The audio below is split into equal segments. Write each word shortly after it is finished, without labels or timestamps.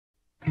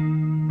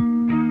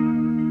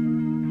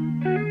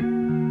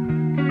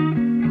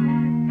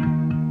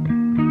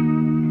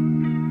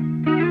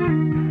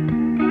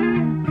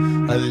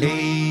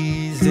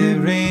lazy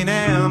rain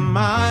am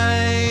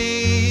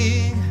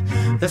I.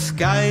 The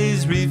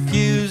skies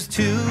refuse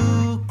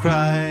to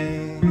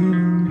cry.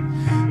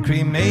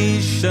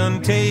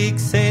 Cremation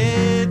takes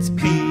its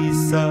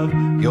piece of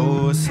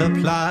your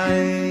supply.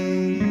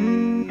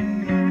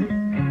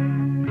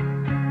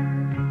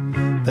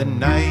 The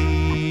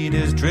night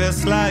is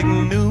dressed like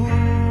noon.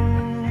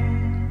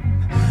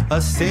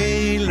 A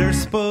sailor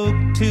spoke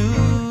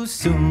too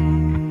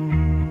soon,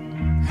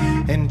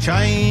 and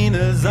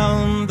China's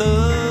on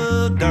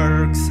the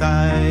dark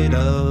side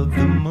of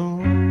the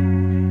moon.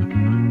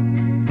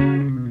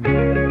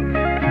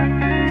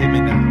 Hit me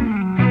now.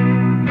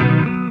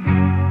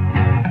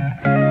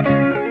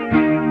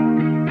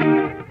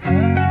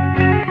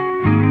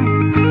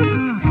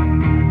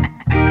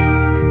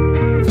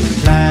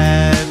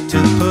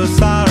 Platypus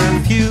are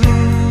few,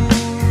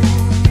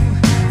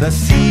 the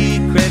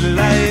secret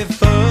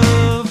life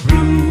of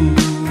Rue,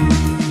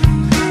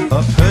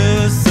 a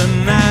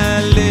personality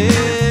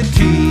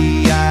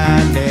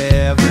I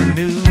never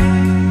knew.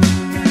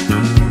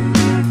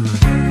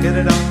 Get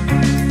it on.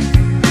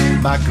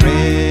 My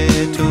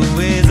Greta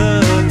weighs a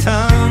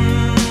ton.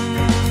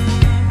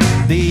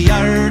 The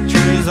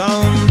archer's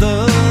on the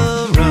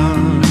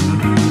run,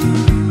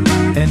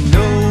 and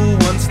no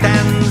one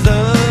stands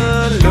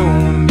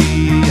alone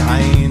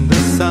behind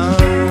the sun.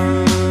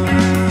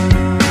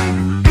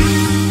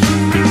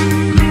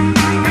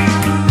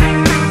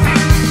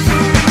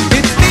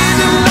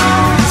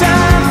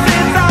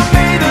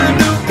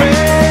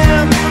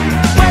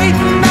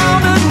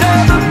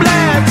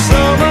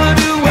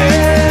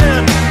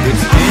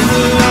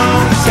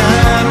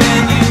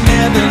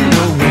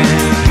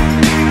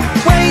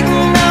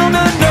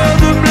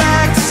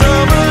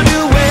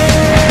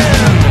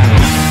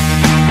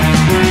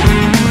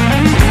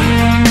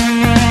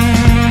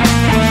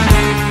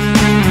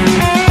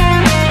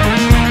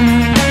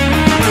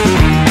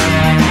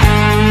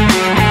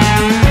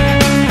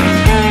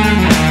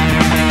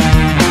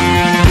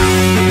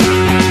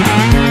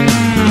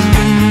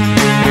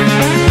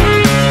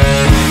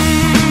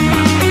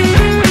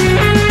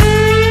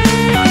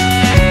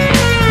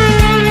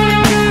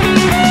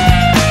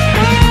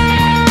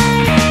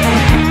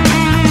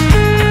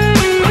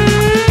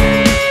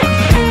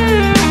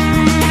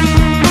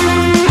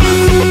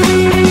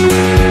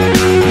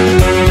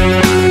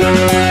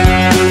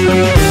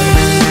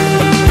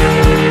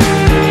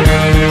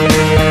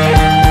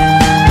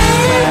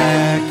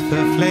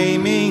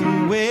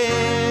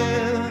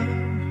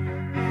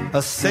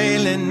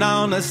 Sailing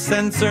on a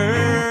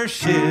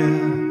censorship,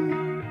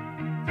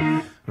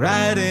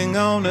 riding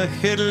on a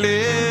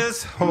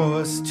headless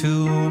horse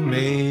to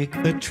make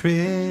the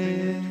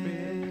trip.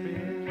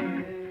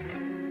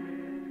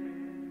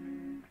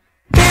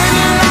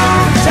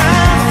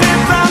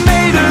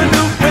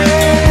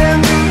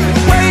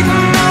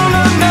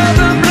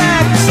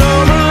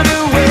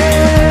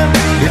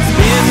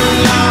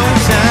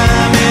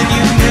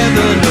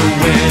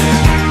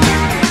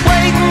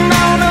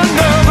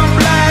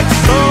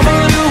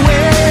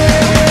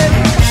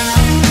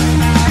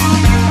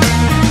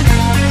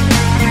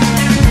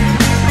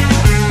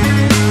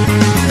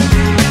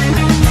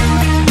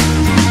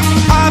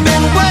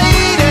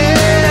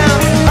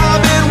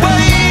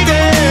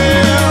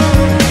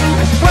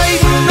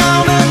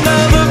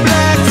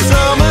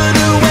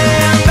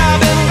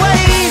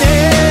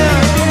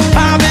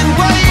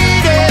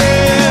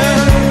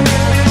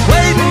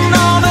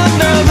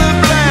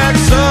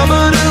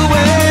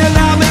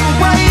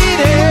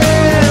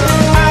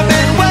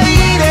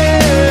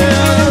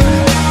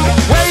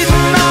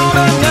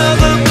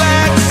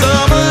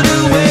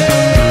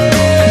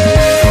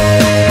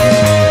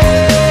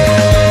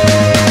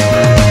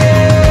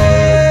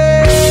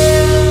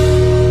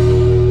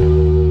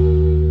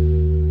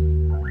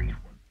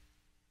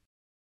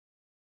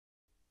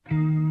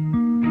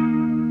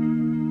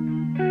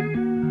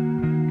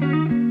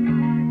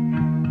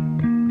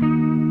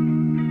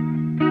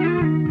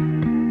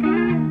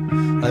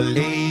 A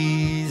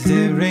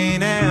lazy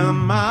rain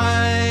am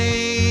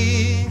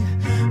I.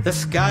 The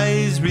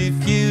skies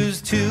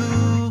refuse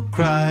to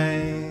cry.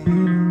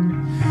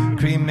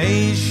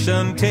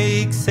 Cremation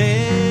takes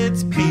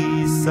its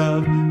piece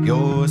of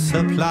your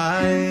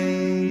supply.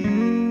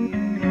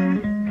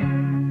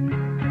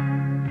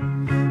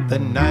 The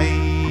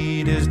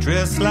night is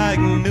dressed like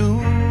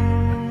noon.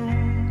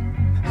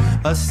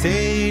 A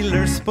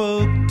sailor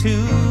spoke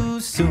too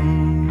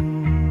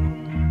soon,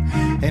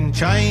 and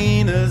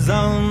China's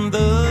on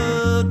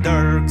the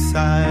dark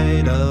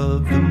side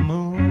of the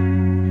moon.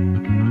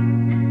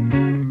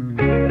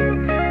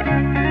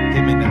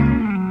 Hit me now.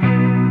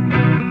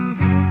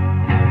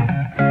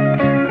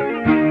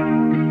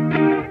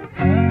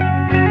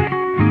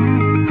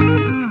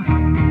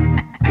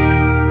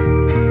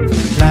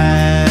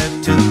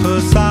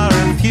 Platypus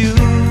are few,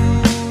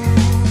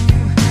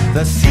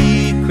 the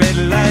secret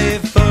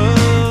life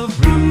of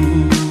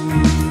Rue,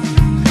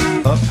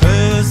 a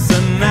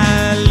personality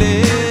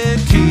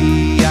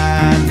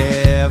I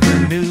never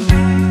knew.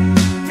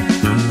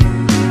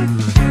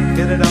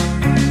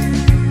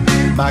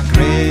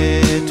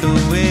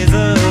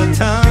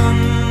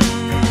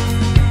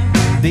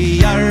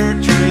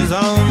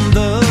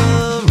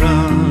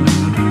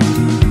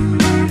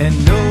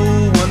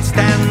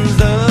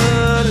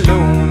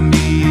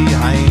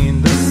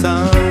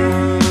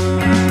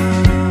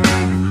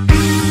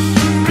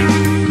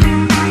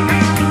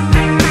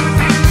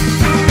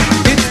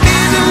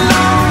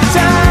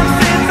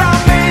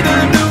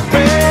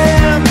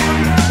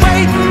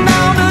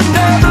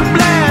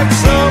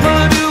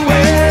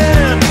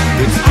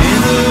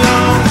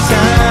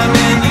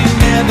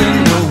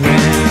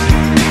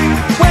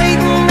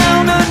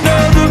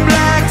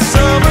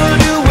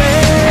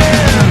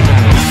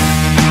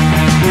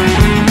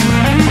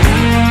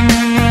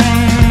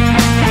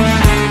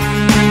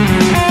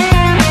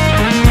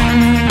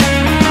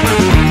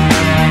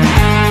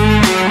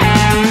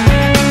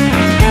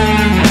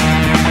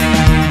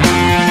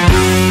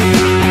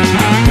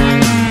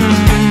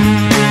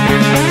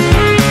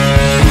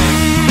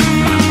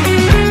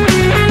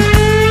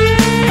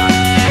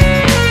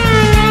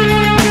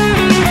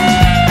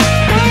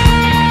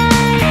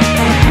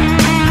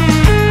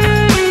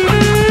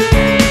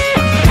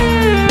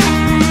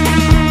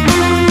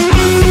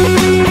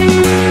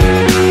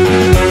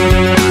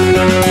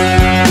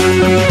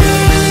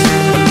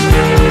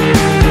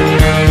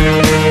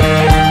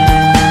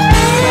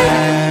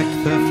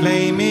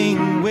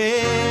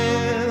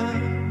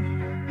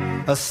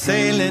 a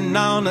sailing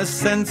on a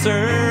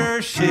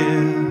censorship,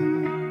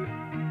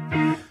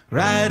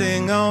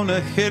 riding on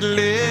a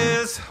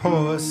headless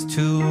horse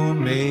to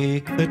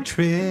make the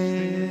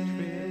trip.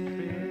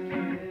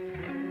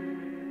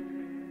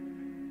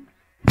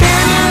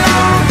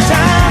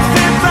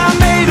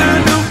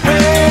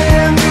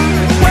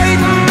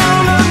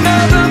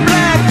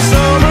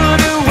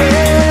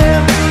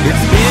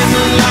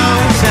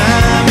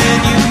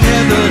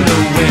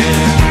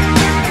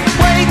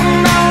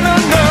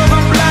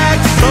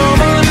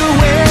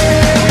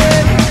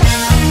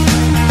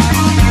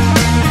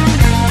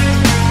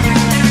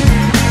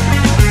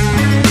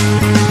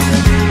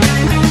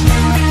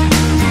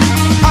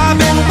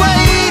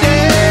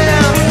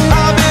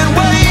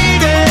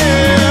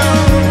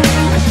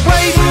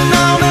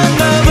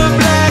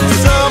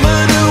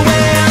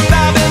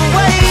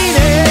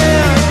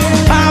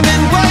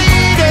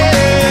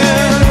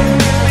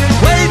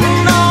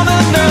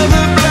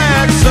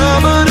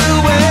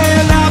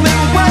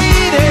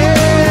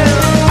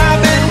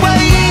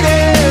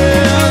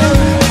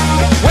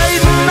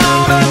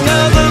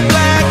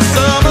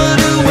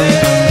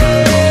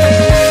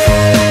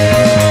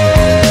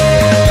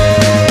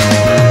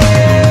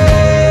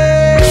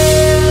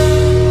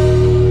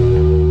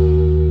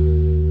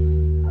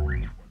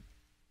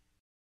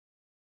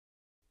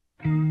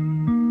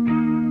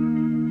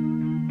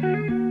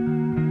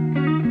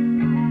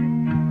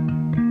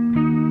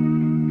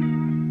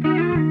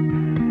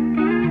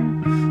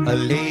 A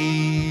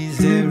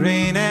lazy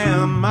rain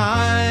am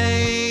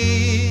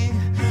I,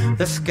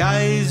 the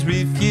skies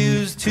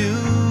refuse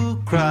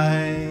to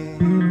cry.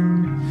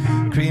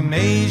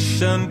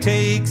 Cremation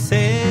takes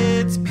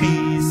its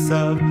piece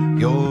of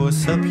your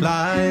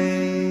supply.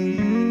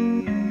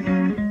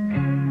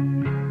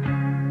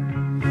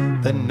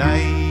 The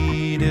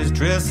night is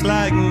dressed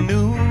like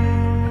noon,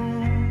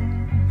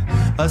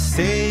 a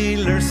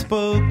sailor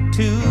spoke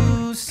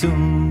too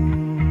soon,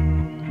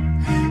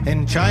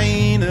 and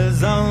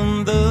China's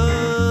on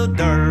the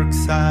dark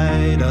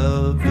side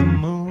of the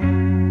moon.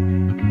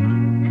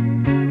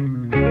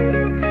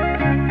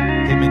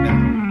 Hit me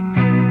now.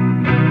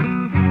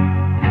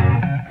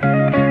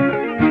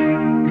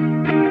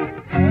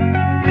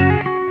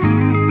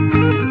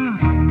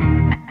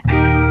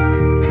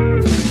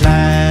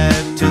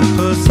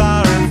 Platypus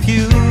are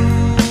few,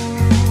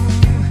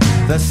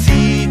 the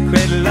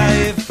secret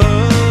life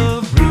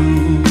of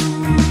Rue,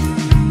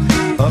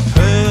 a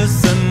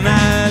personality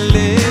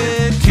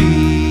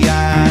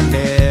I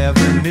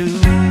never knew.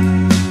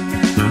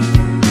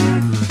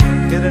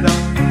 Get it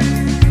on.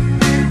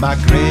 My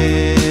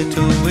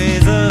Greta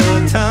weighs a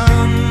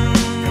ton,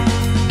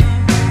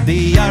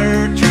 the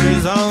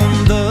archer's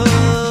on the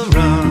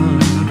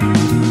run,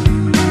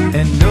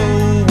 and no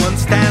one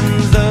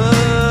stands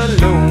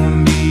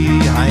alone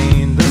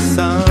behind the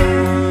sun.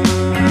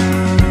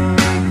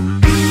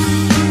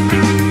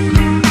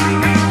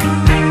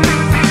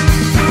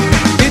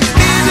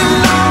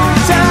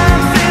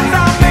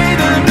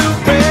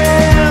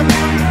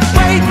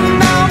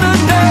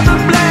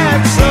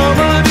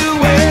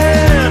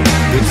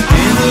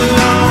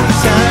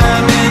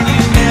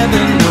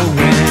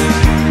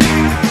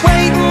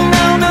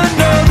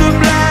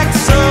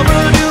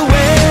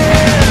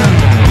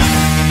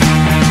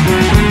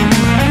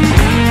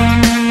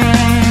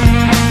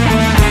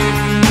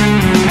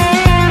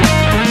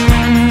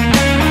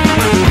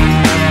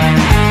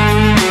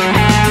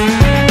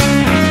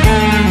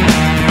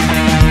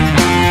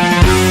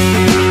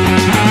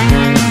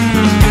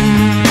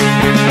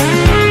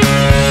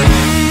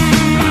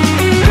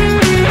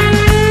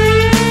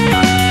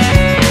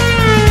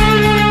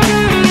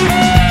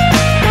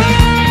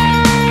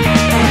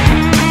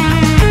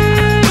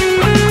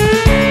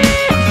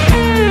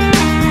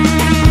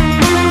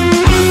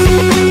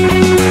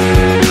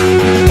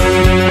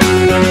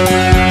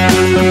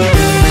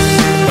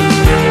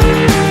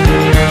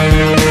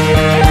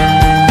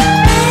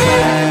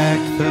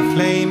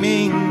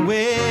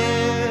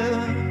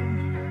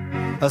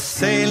 A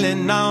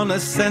sailing on a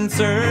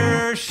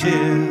censorship,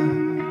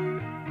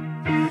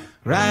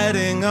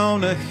 riding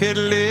on a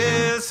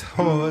headless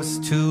horse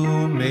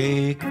to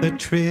make the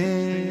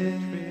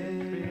trip.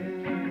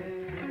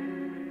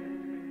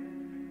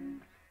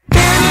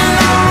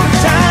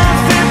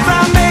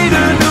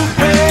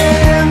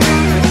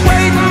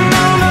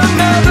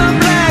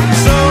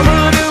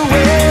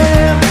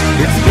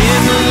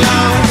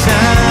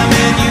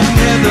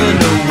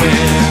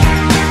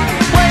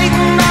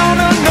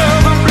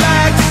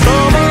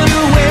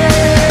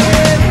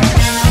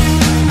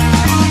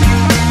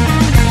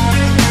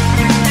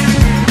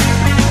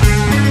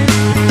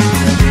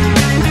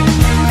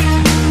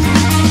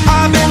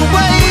 I've been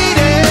waiting.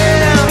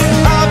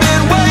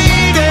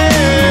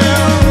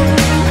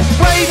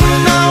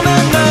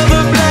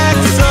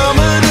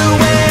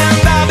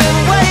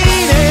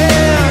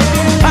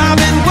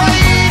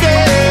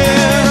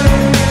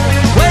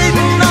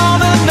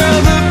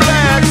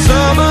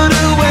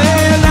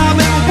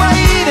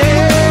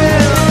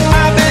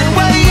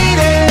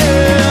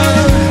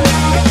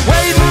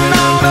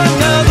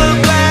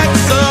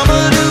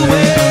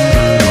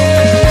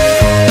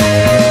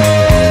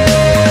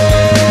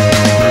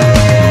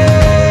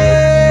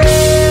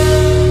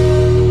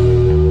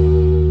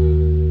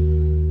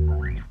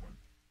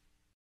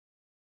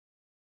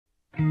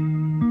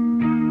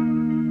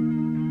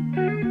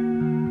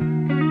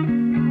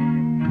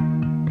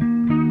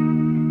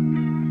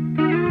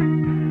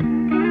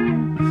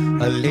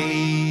 A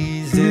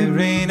lazy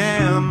rain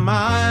am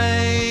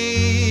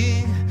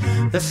I,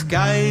 the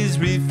skies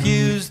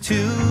refuse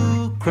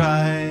to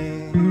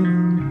cry.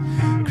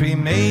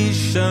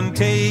 Cremation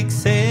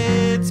takes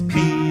its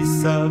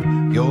piece of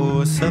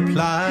your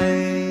supply.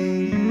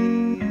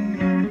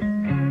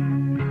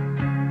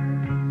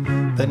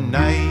 The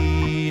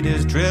night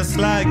is dressed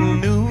like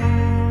noon.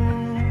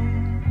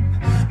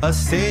 A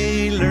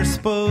sailor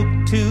spoke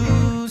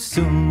too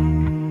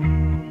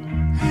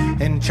soon,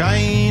 and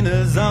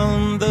China's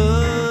on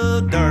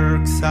the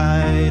dark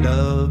side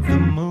of the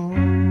moon.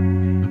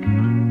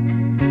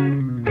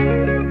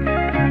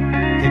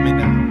 Hear me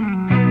now.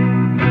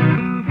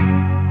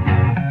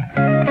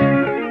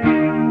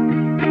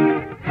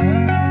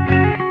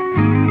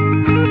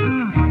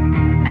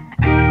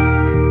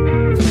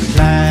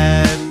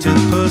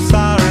 Platypus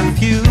are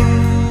few,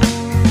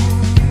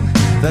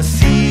 the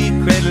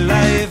secret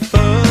life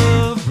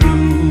of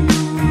Rue,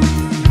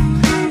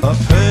 a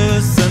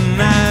personality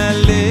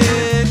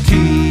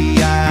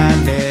I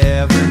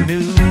never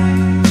knew.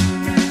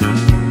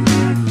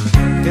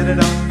 Get it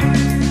on?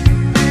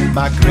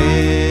 My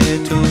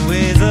Greta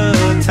weighs a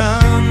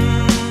ton,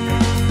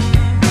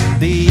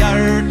 the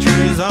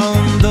archer's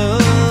on the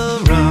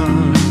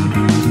run,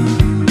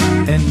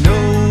 and no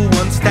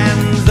one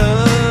stands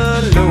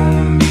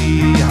alone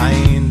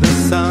behind the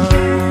sun.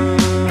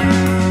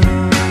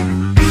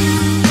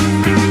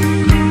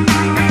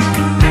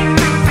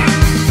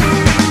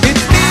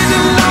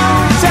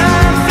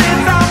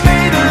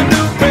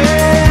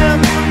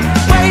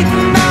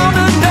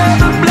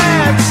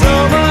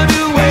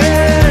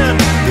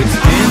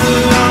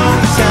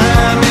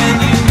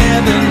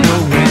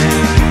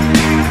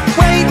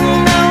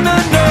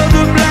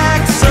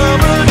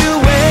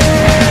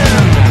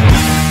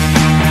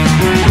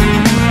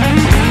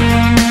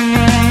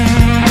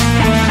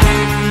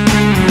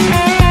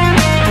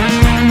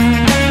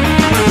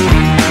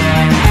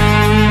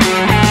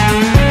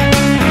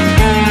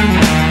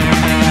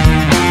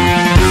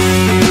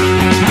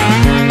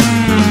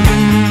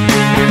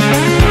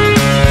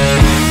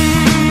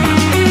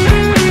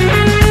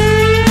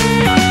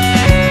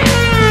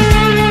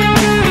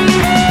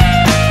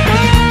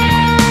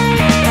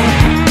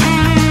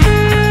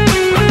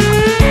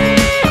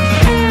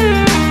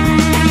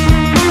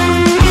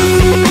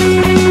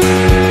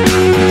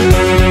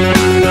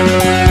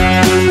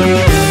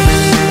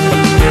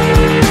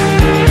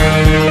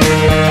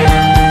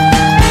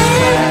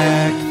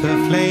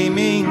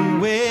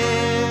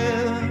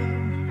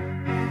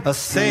 A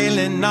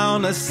sailing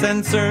on a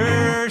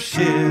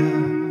censorship,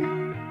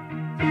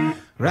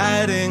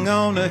 riding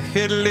on a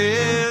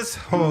headless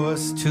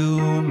horse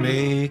to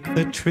make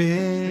the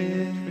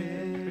trip.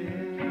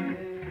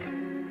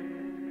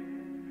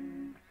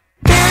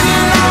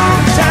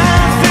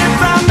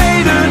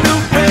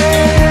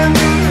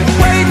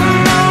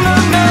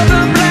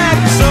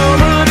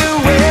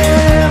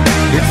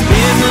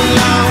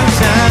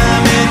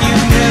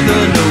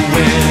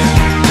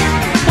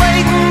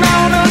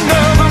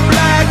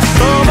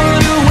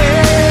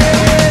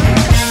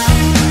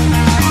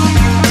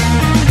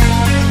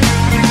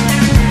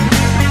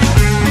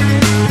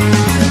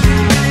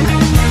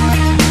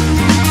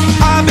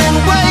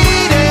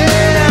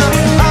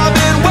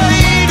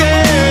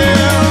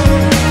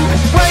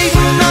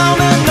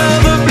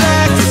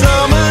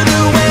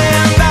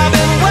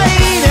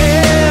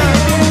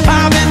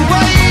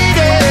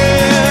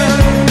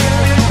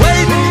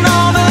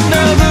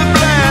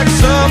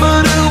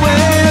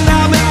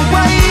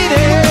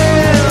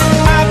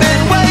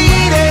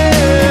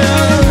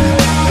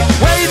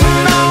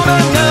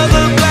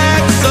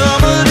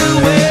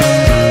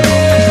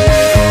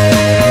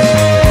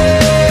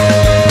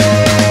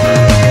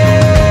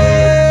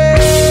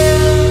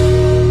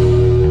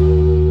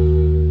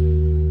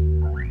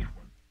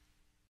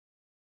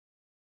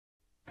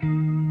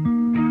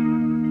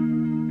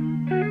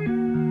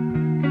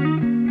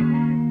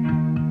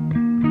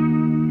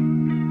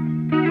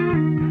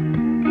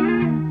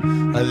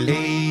 A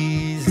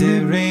lazy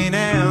rain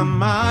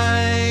am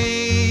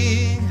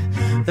I,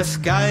 the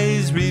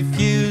skies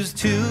refuse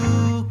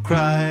to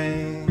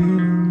cry.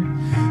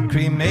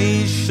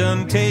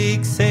 Cremation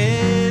takes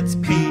its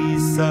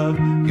piece of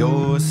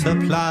your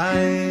supply.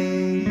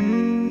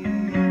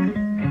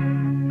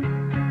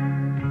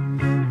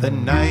 The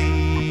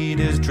night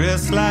is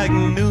dressed like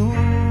noon.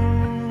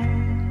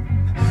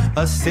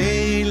 A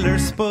sailor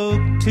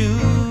spoke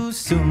too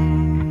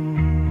soon,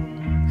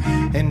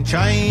 and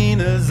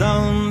China's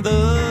on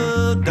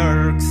the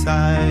dark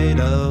side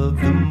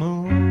of the moon.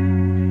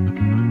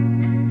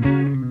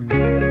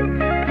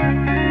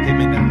 Hear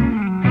me now.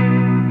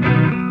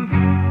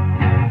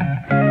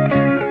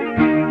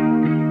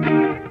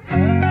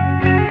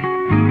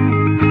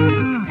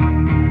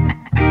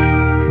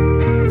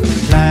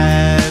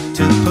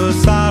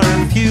 Platypus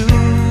are few,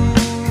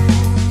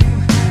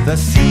 the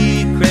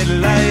secret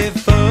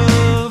life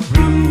of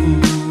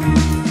Rue,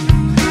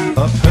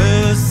 a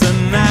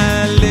personality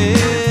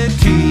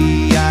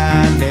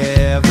I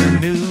never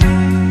knew.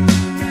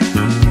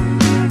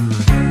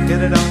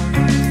 Get it on?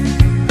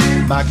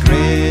 My My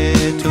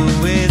greater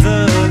weighs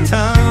a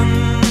ton.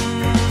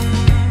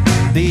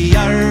 The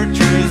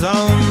archer's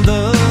on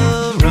the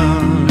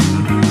run,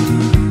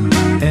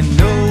 and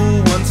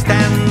no one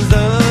stands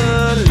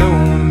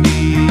alone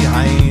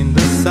behind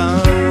the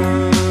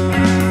sun.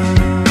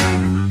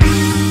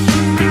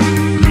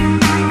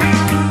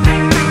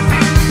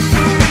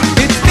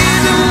 It's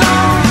been a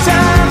long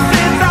time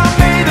since I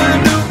made a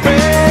new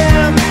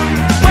friend,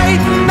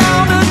 waiting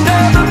on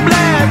another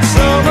black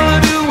summer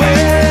to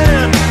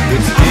win.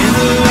 It's been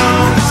a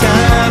long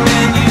time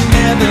and you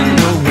never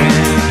know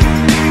when,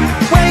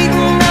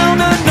 waiting on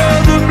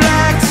another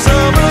black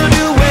summer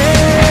to win.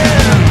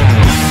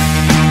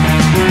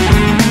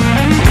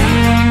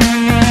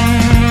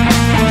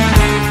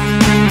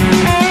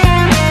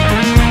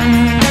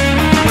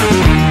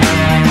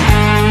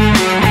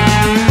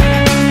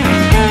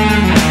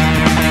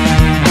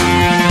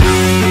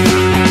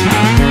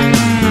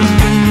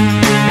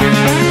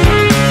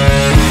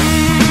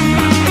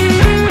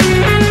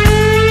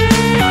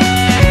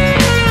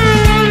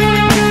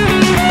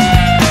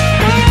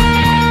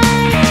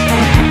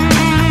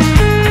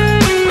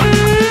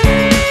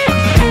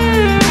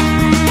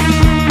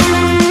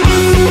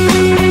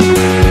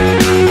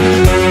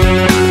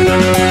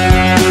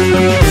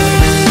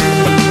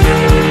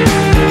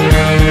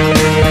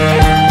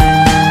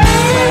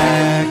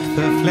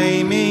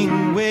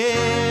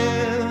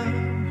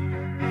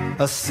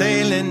 A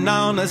sailing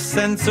on a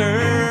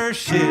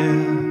censorship,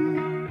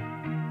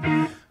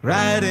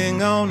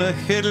 riding on a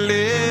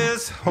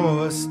headless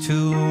horse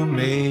to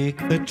make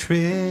the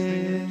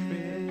trip.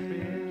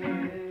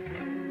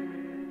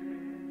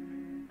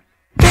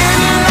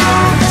 Been a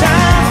long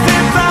time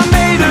since I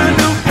made a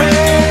new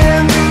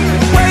friend,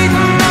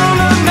 waiting on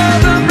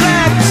another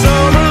black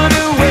summer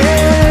to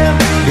win.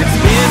 It's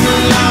been a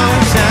long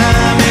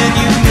time and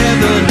you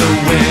never know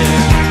when,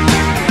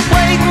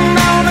 waiting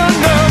on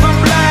another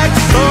black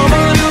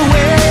summer to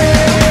win.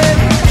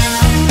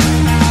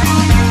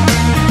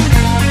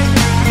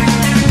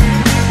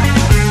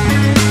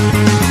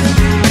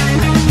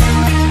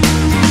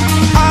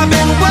 I've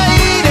been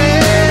waiting,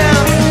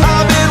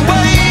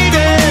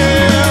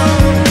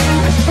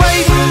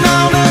 waiting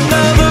on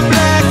another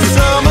black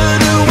summer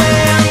to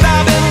win.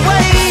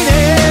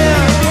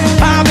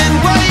 I've been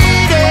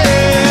waiting,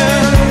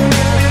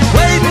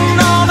 waiting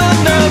on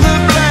another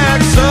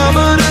black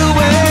summer to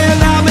win.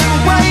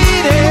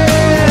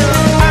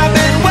 I've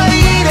been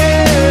waiting,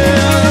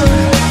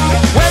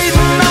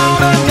 waiting on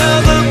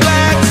another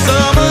black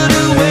summer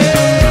to win.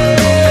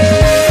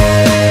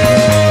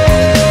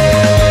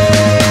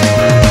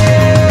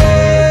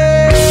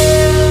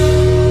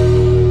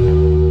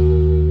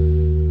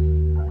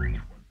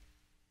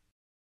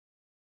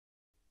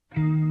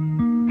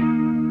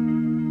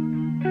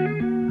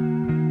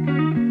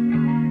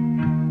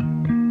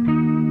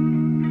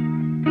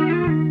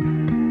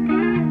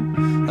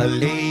 A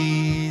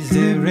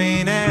lazy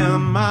rain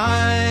am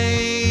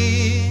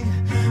I,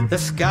 the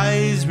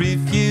skies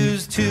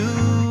refuse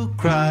to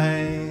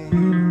cry.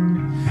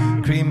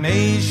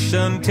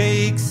 Cremation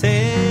takes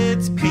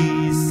its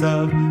piece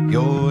of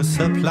your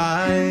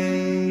supply.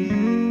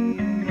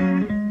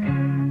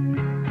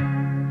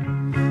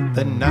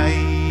 The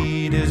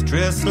night is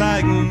dressed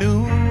like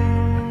noon,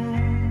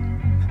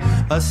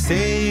 a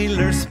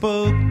sailor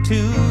spoke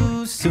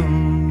too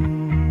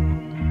soon,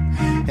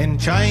 and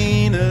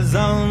China's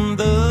on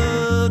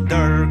the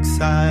dark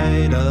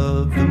side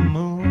of the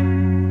moon.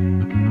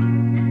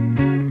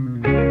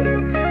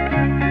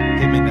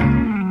 Hit me now.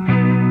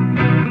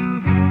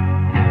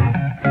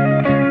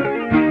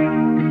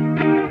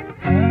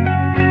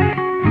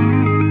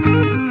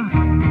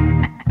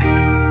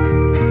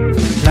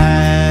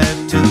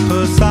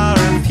 Platypus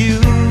are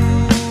few,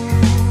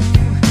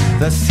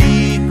 the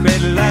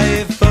secret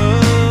life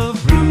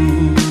of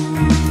Rue,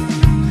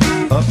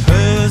 a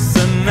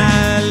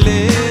personality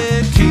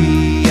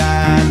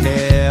I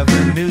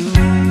never knew.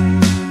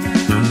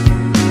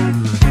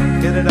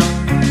 Get it on.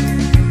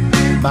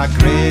 My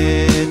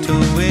greater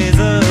weighs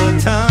a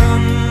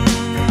ton.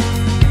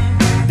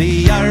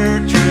 The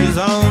archer's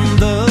on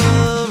the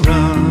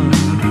run,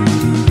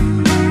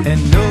 and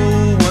no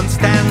one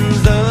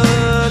stands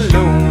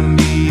alone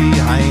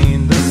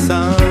behind the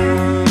sun.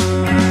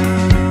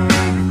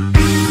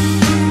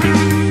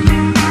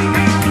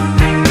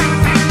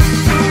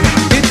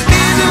 It's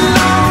been a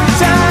long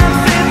time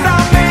since I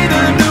made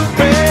a new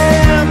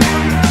friend,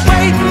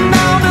 waiting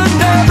on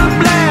another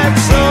black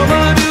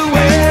summer to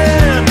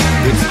win.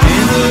 It's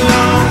been a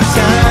long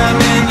time.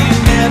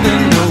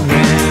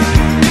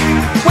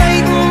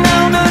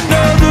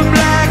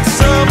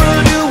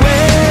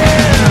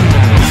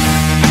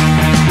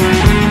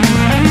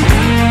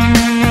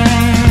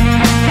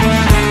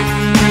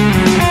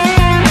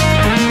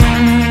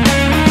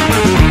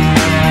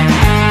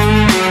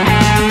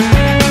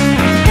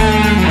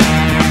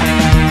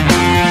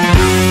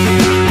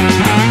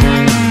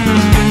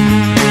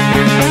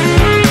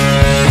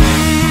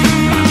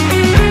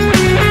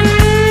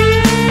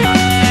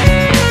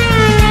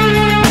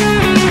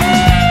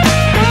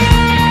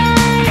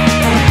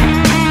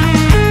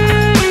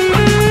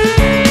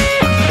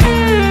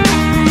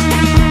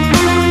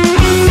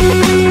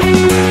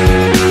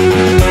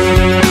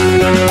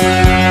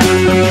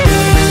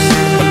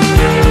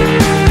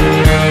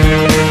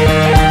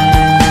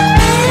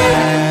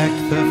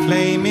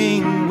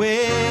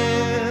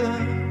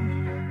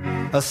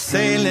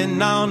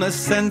 sailing on a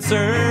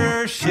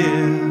censorship,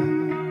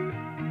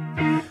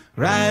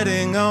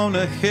 riding on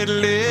a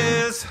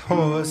headless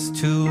horse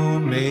to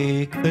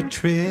make the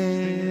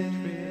trip.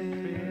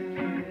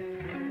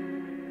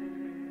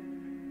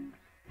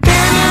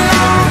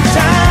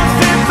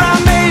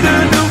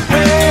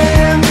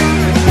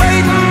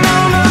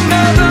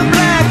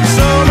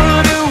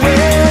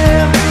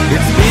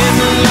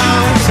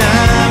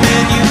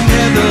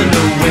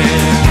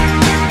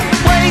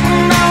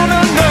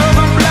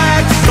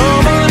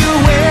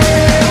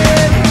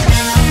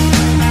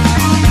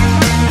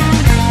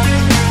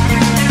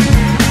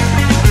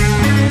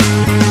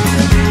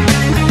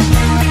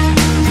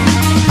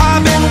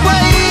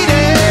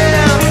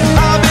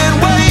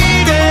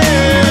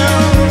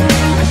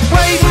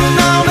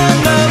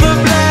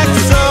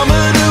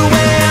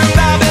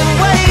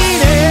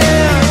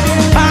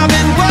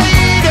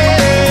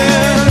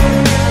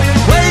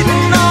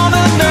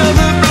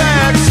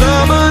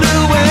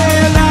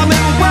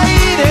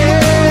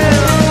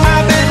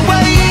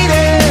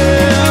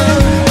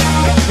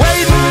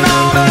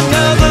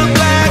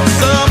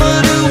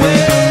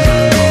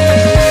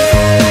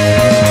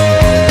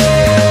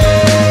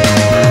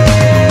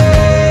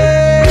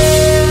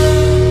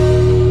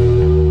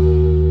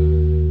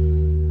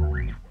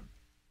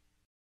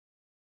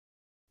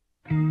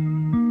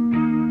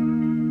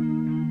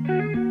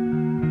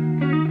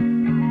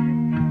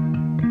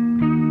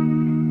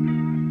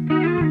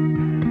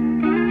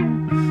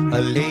 A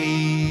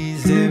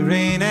lazy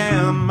rain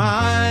am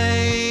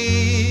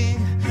I,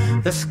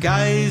 the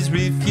skies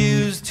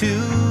refuse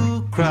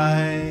to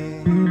cry.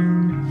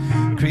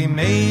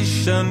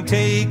 Cremation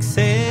takes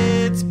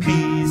its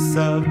piece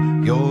of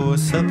your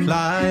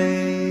supply.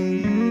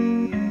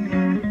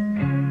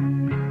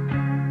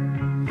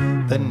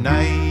 The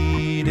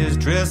night is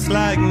dressed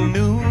like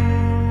noon,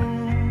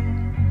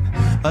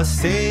 a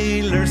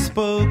sailor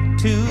spoke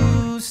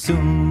too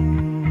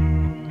soon,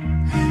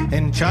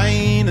 and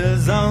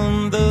China's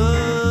on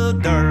the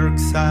dark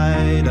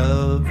side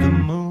of the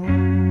moon.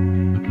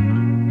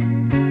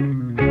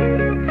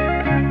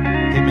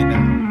 Hit me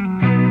now.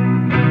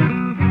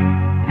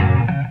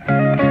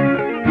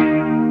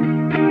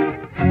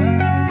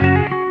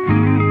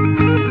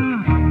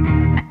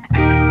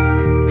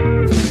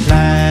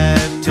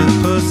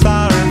 Platypus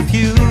are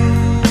few,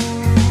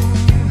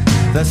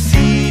 the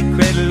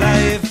secret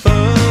life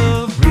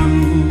of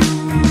Rue,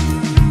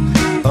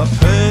 a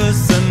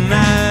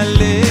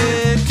personality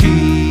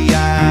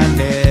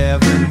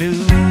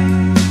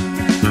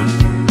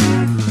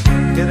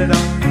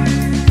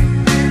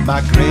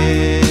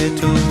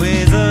Greta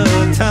weighs a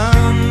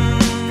ton,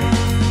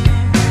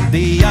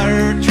 the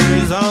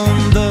archer's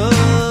on the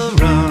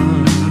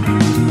run,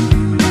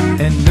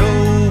 and no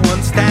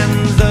one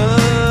stands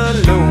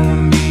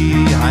alone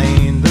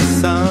behind the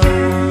sun.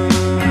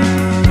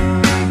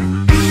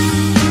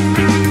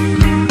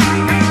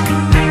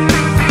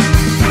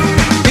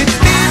 It's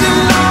been a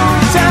long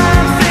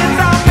time since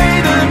I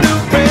made a new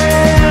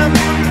friend,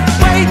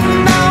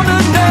 waiting on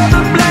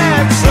another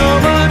black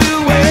summer to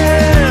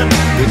win.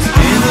 It's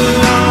been a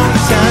long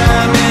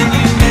time and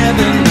you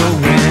never know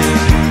when,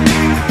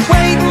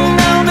 waiting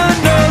on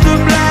another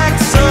black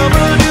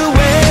summer to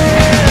win.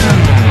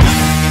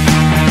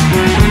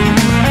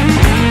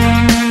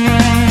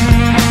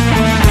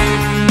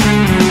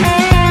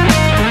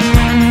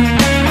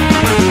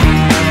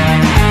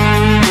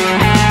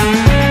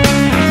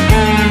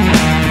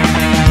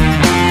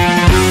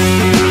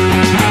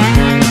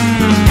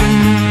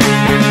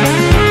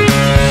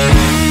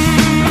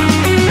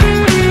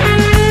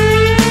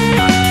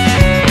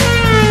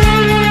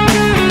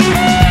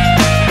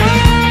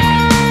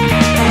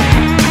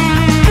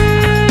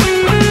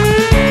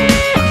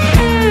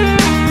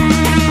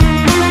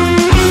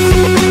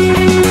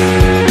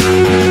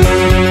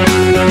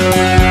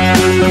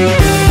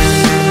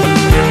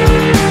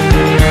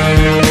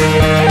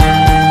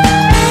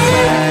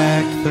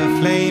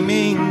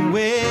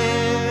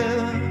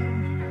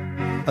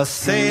 A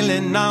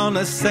sailing on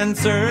a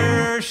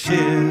censorship,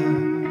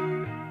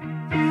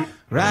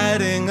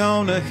 riding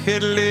on a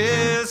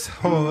headless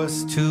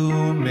horse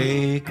to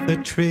make the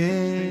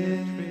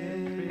trip.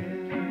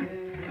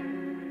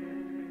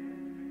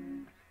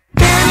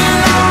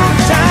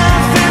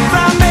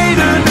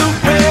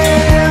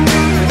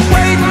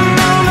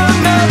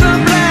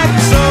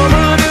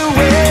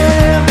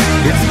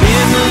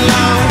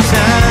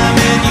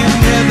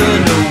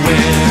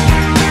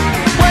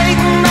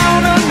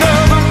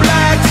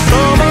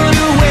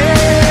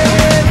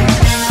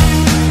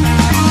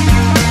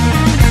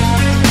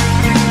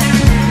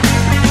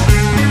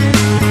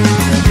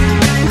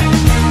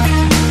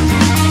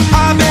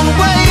 I've been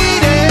waiting.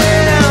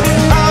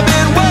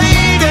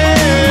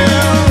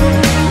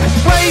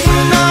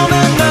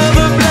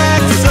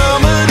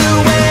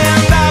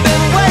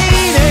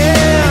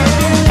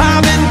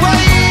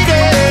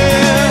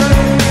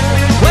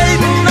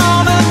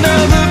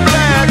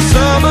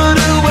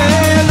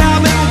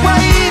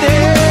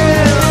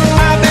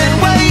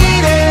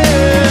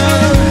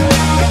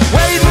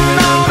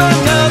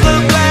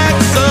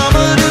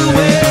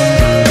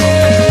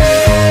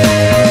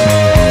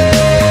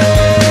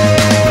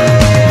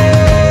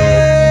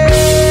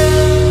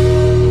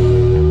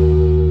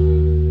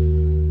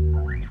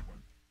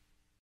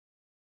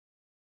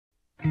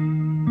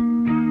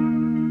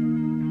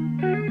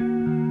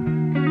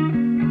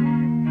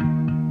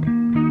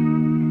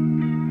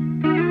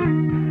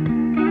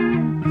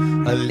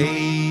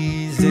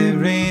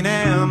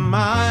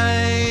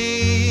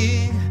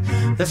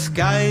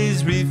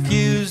 skies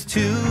refuse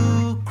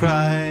to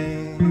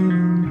cry.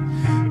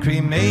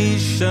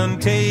 Cremation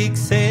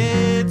takes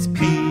its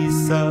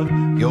piece of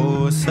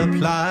your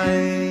supply.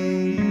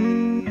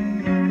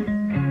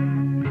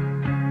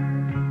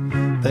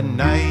 The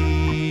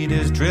night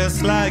is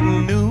dressed like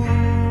noon.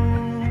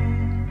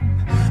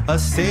 A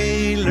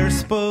sailor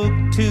spoke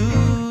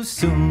too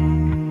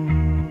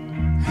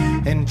soon,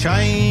 and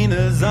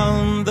China's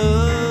on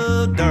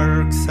the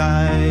dark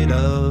side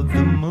of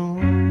the moon.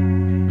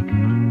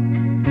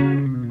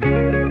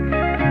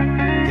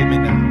 Hear me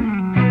now.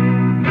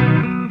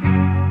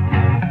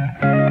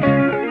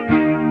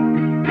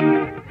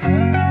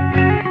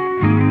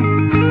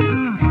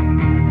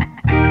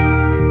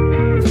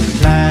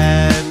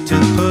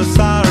 Platypus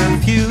are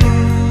few,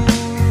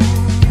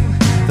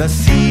 the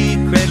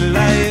secret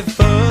life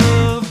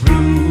of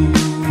Rue,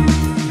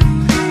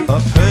 a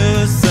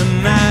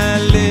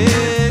personality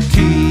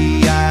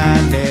I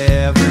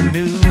never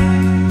knew.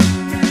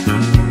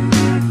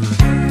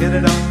 Get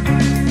it on?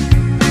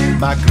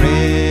 My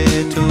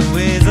Greta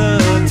weighs a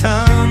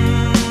ton.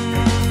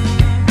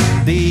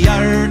 The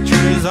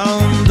archer's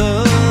on the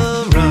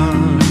run,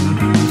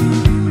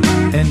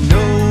 and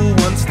no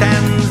one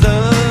stands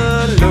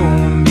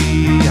alone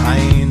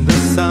behind the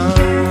sun.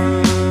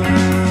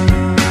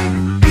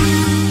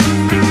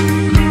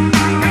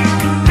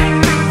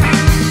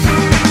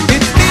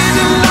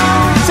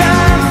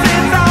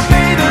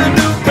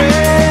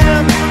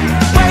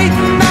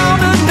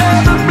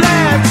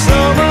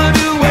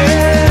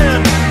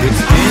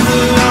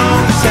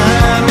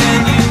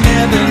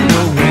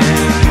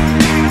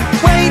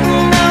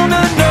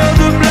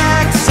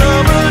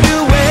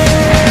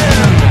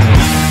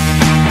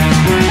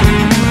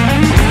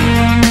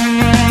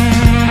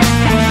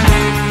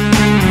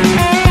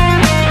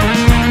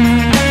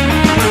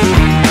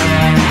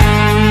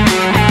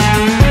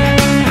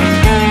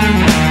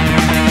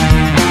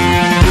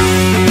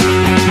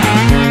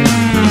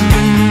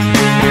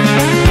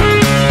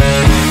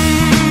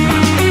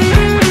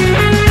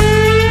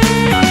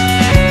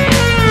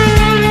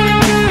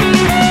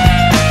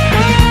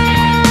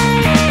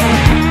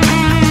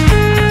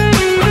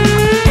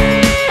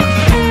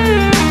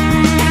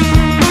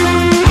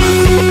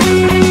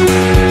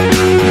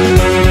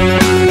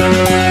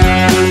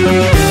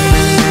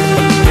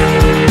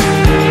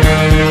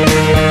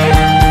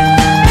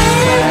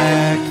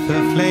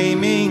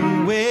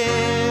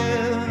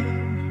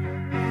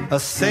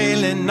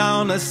 Sailing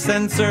on a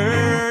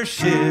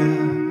censorship,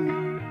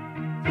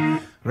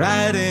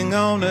 riding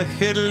on a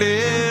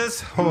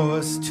headless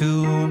horse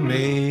to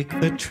make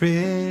the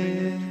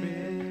trip.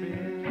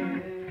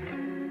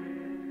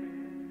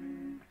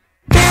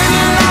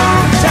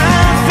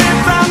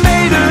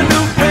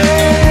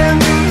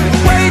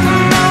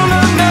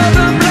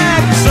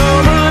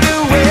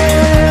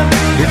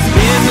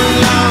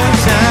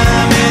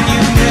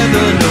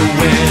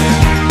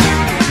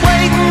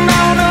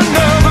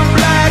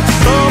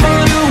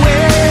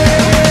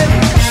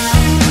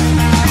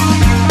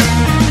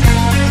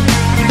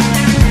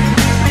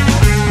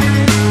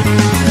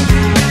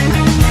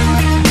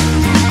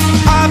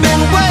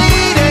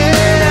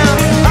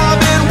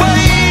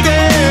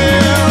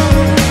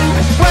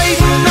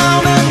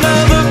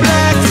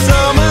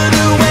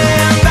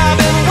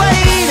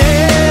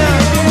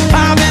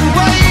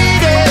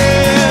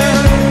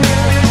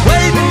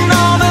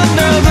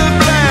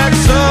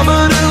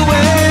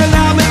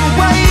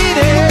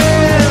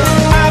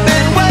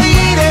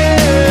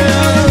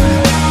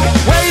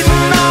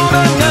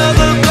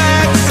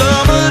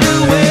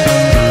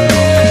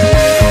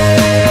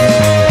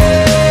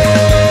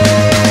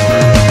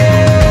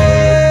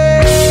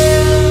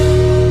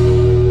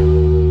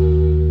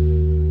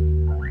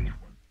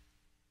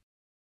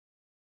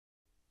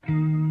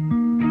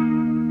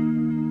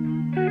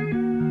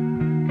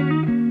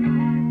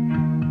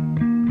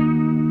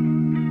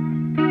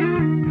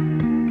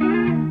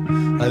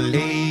 A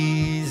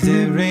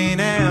lazy rain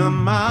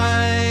am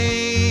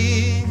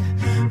I.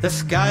 The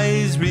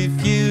skies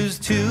refuse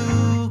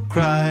to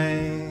cry.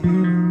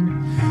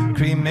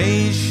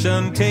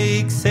 Cremation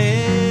takes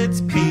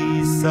its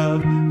piece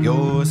of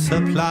your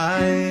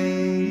supply.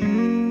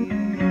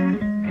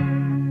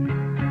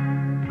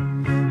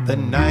 The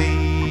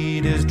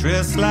night is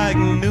dressed like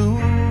noon.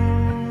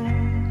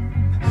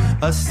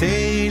 A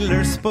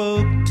sailor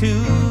spoke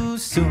too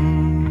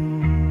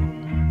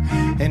soon,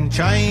 and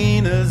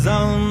China's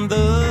on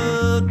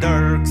the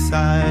dark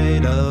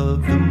side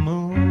of the moon.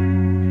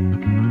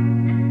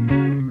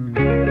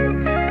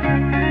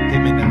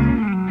 Hear me now.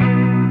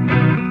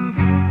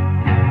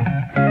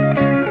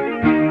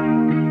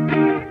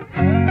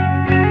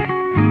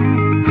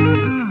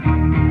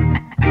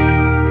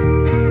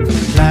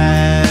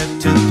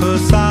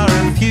 Platypus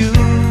are few,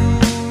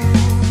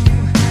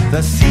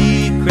 the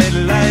secret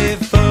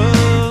life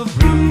of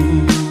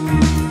Rue,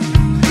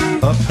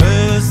 a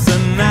personality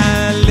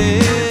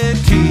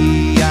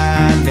I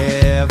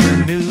never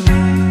knew.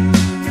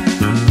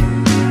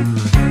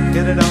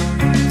 Get it on?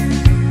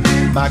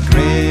 My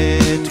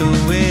Greta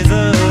weighs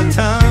a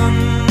ton.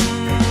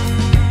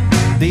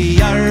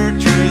 The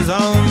archer's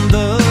on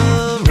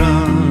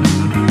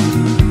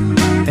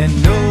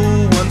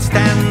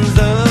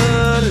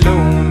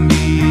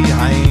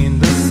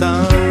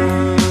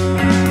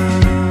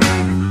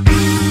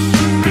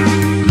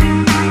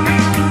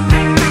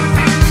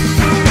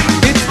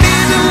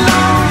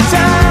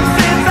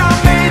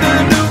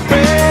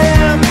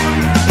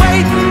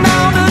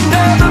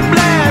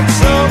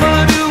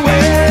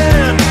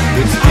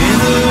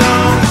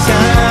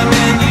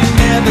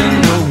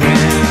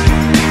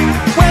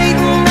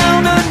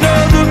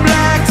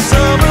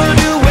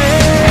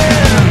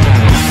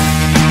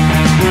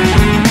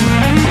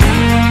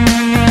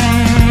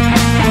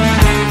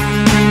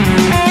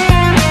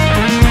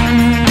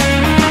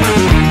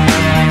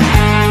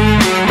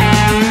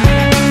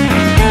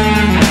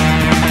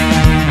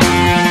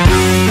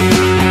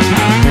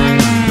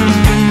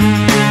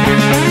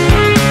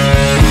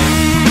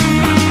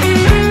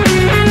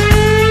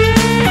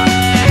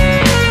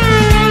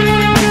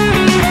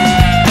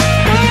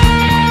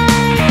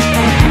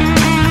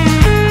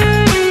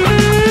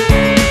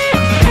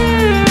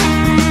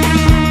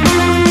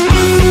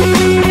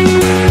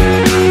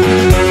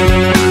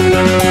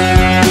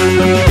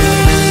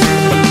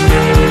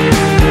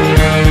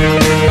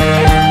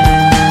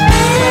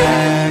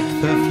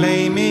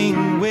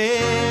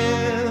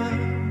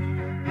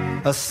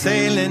a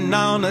sailing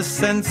on a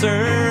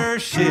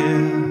censorship,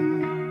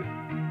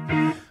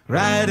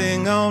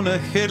 riding on a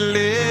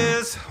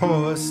headless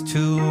horse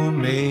to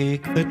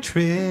make the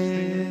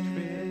trip.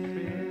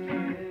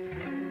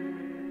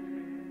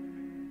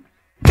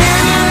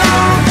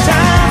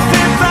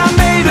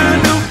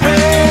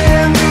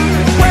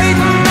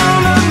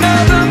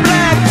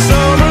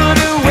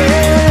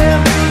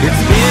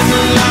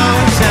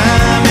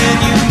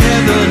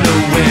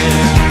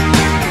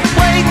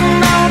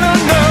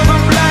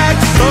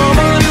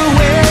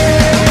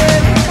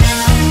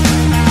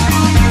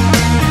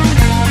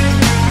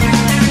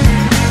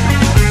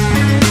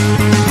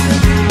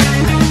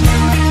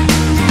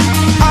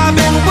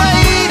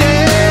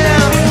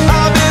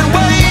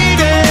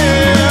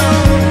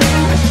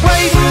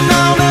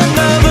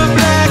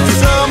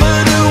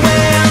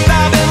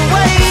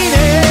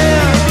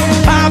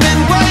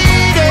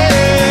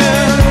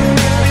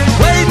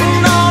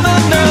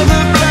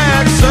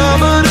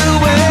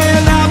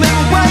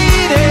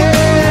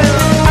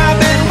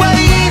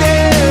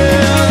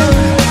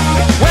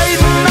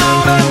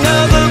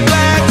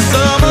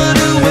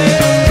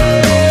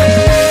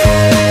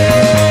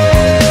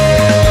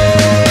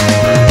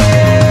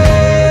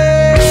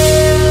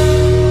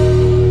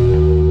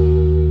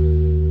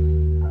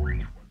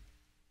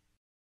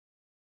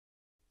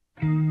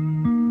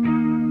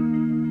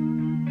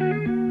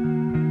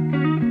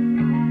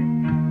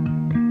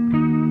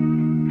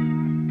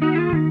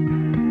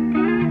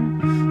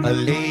 A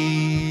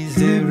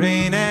lazy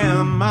rain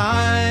am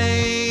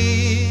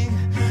I,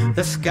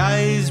 the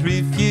skies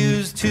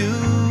refuse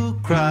to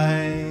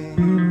cry.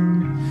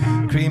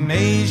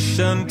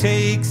 Cremation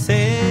takes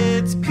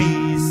its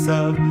piece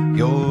of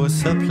your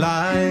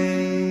supply.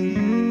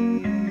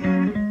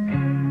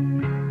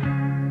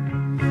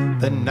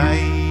 The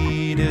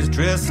night is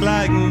dressed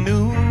like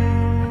noon,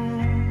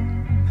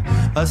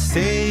 a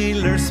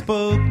sailor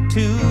spoke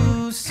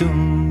too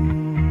soon,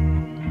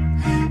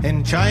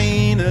 and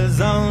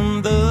China's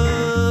on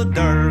the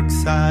dark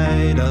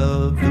side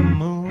of the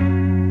moon.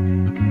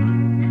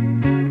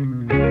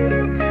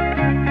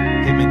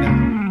 Hit me now.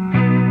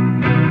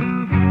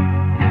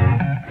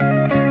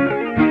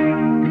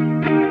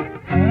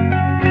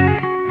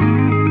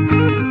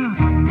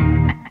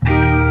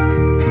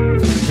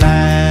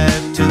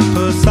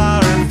 Platypus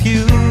are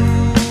few,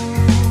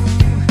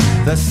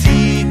 the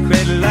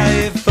secret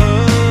life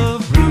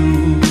of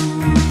Rue,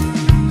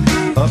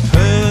 a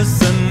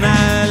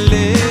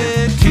personality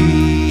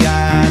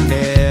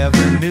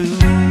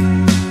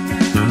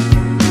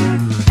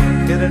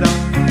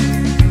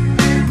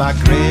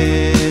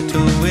Margaret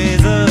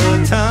weighs a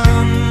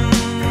ton,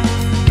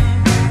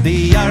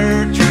 the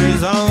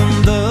archer's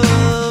on the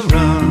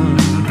run,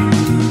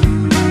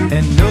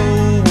 and no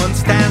one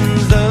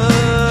stands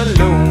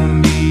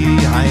alone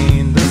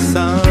behind the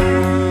sun.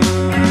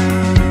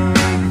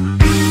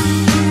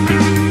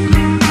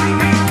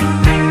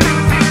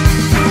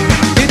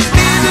 It's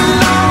been a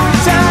long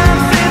time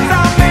since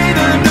I made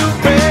a new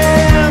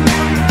friend,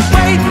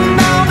 waiting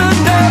on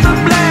another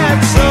black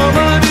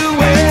summer to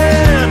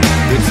end.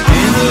 It's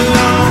been a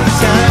long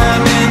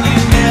time and you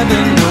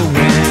never know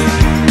when,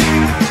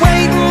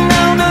 waiting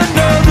on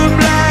another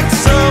black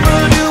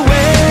summer to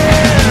end.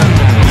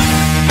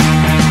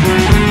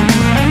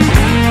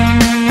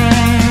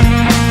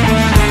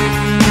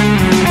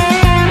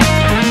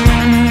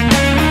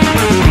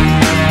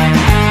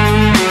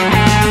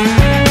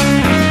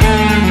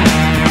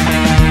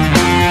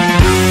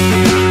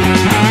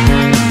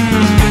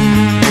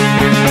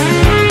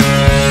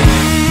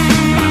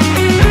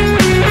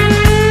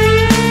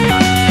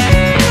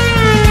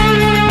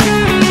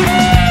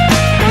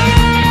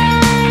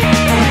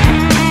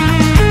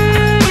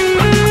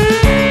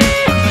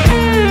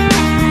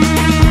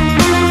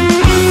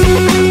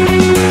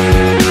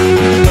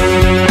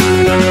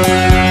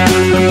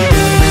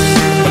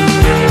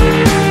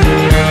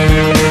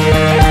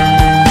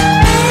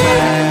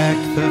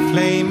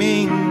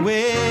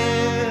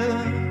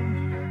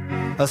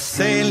 A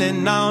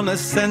sailing on a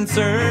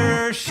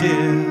censorship,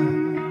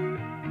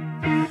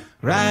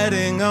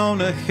 riding on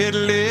a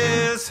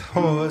headless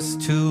horse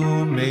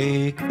to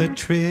make the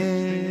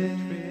trip.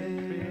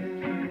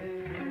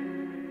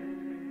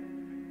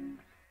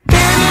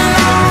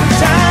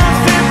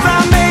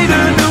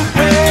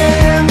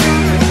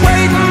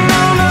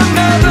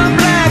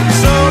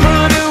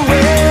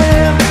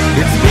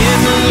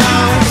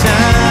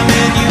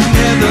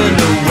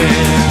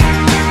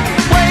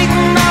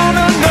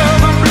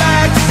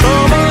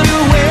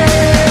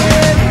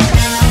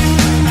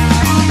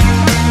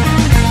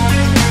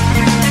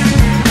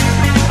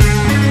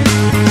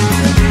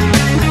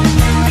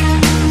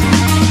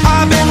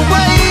 I've been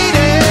waiting.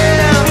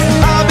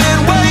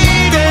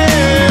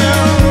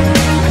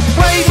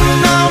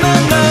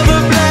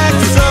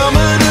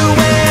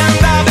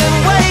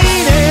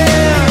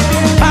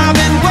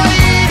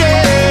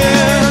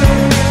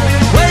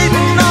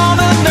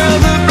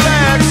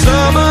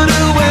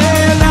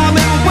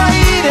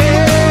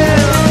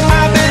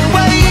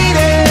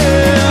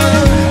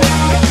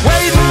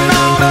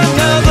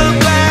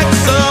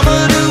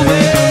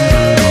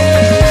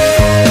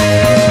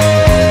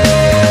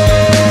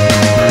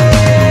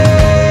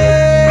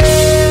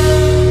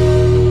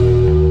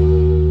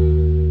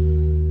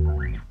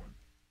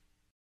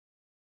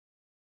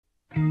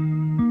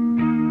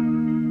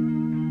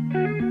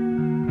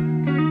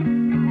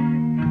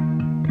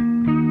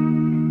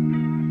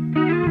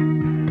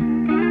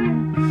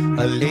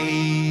 A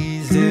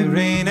lazy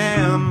rain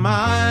am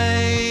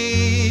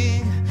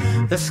I.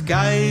 The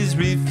skies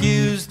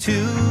refuse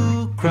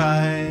to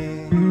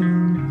cry.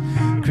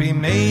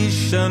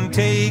 Cremation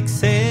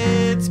takes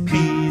its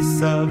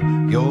piece of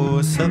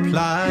your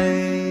supply.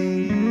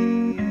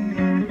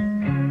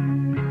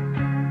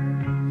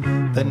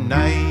 The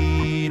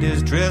night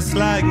is dressed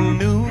like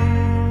noon.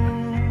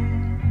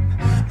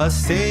 A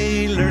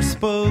sailor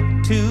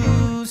spoke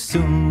too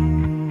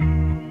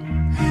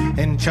soon,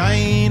 and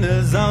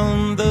China's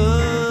on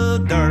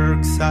the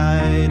dark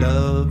side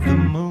of the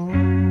moon.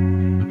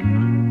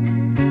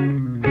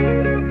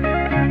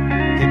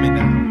 Hear me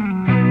now.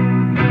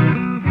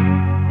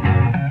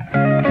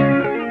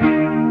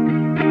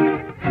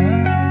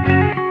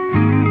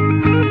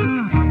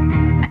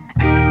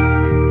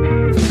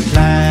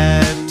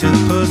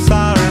 Platypus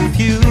are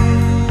few,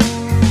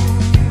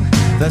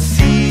 the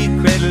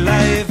secret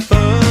life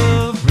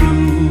of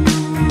Rue,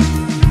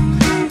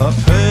 a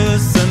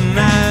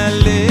personality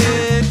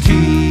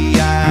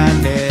I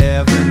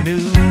never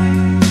knew.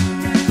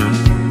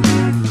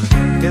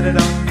 Get it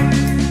on?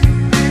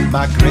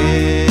 My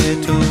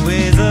Greta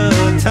weighs a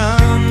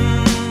ton.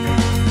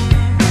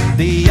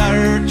 The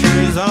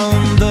archer's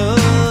on the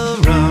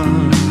run,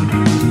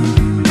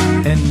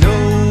 and no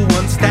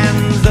one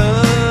stands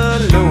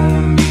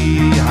alone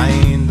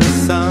behind the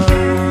sun.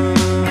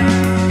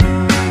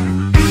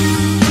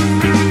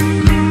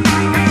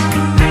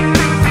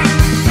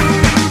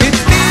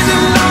 It's been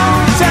a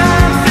long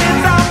time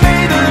since I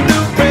made a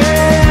new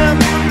friend,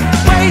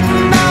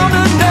 waiting on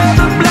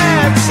another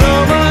black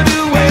summer to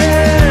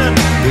end.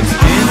 It's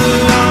been a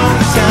long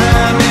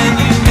time and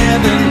you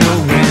never know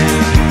when,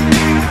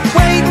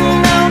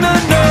 waiting on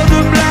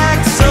another black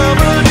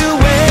summer to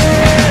end.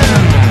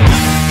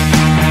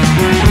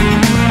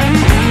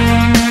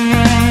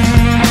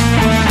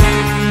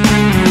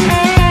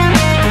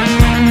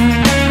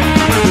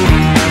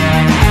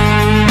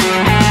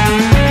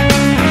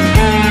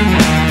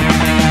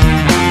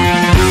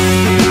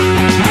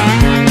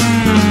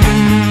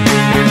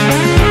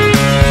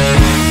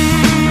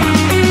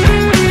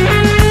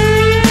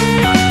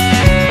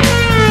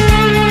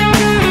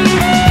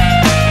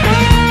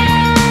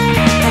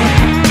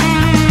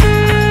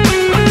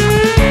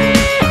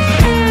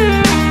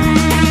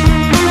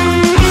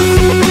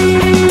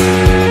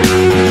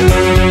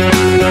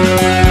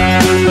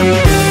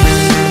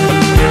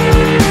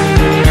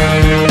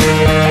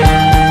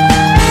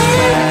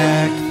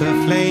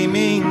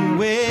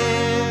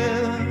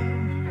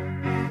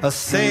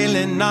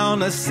 Sailing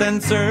on a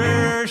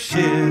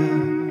censorship,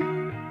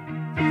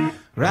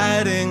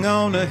 riding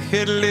on a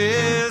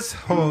headless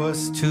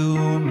horse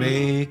to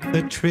make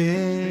the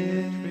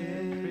trip.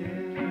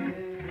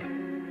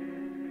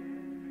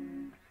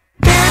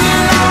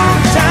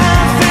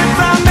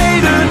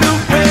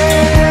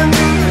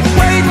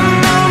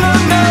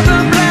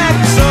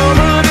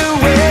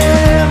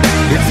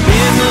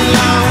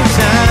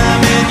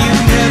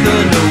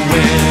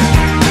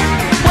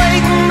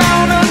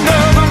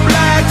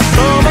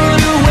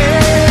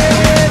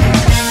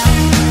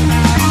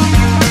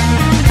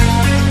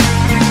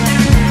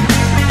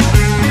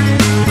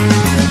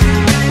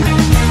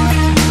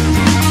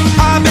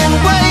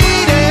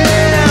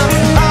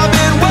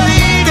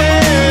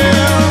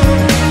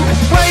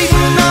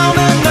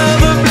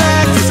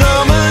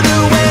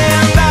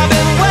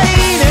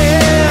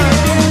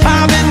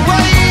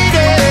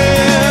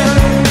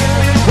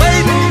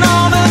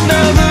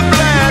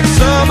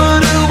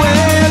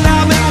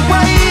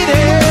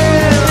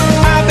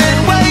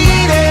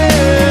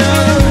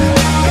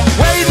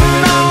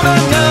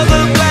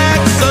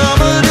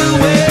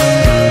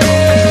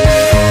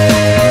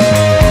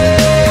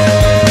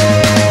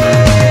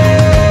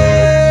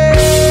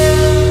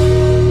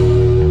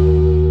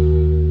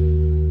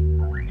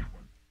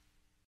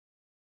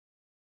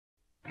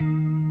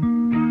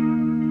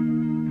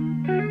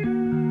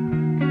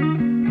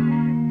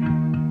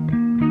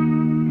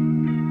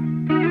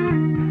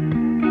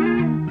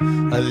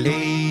 A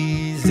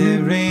lazy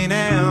rain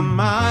am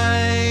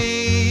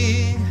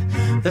I.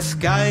 The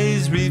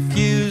skies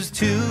refuse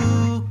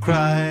to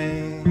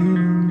cry.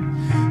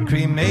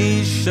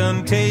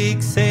 Cremation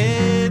takes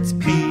its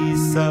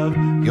piece of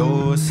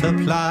your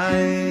supply.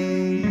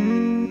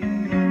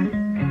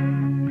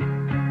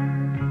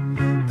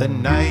 The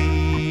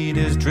night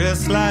is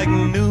dressed like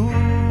noon.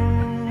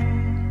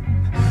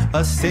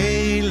 A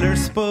sailor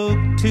spoke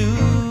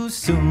too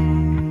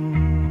soon,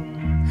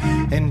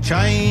 and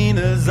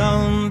China's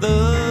on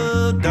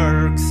the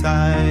dark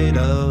side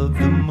of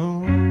the moon.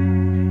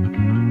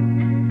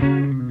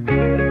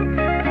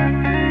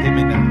 Hear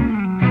me now.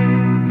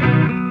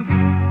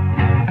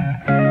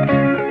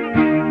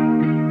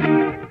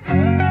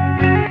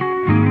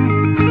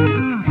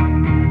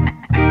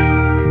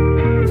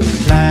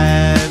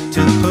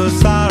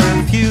 Platypus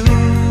are few,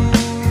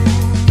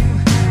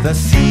 the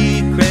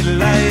secret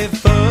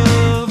life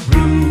of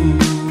Rue,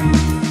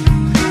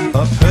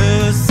 a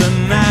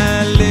personality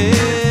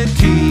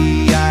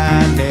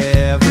I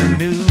never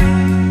knew.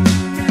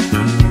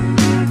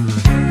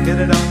 Get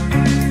it on?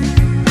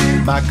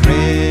 My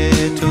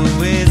Greta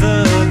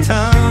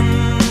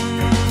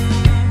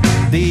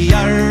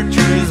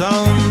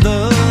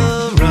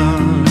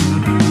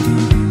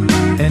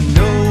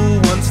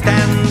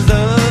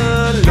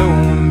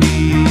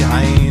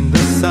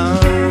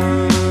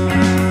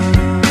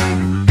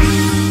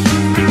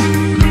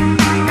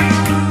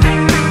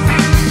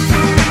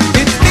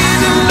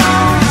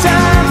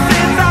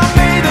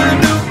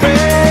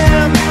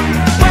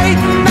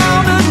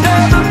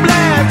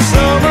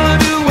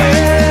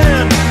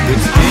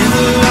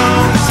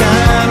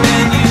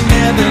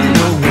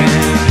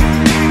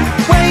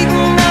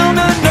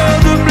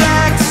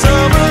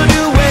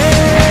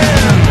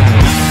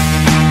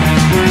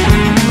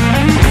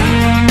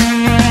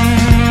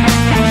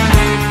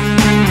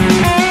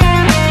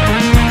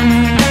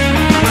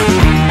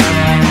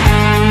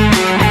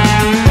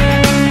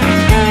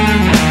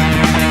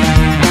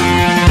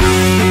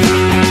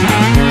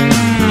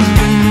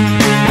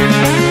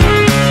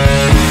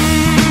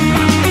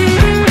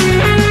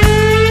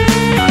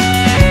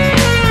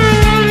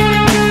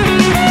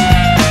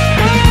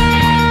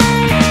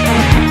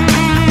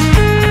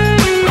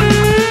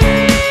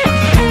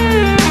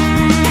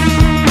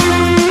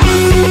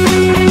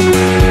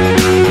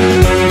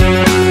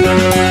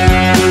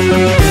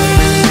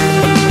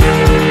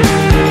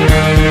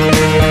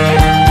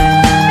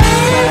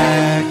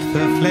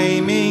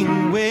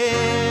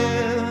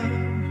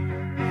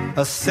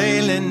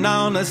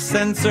a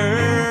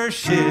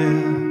censorship,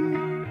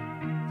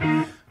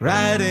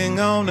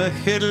 riding on a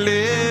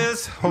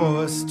headless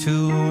horse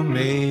to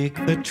make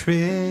the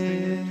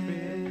trip.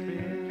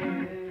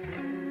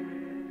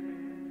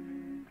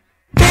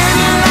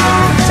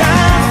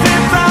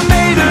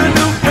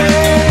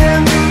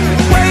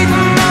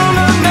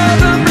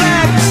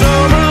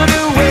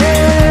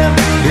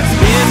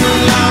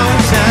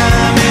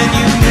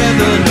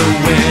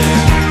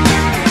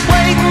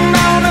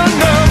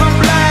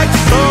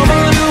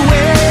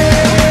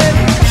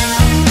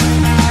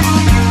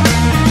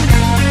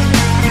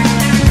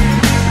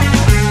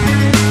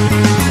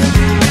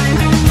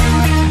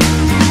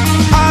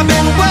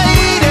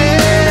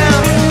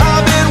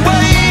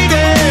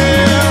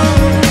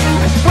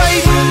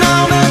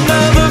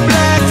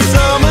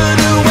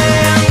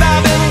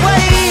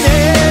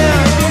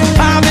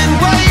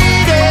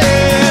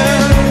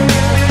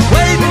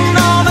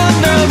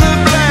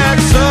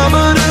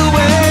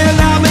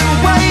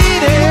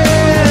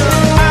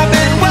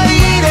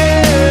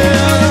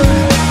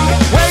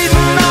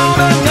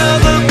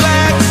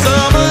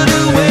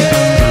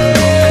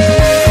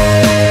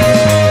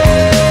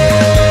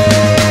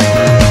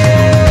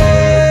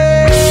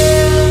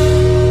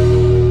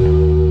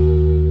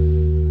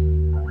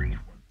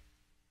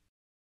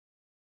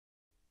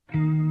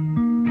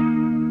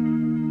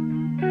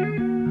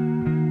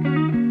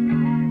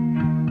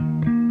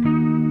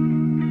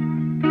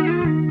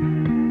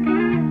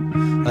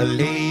 A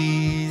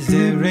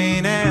lazy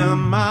rain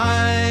am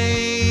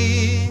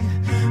I,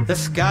 the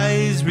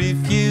skies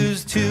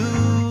refuse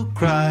to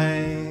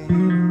cry.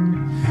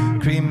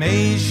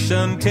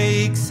 Cremation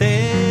takes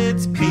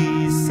its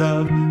piece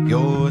of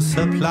your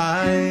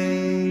supply.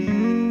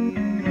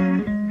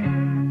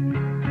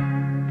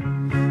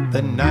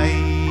 The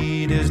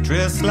night is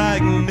dressed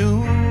like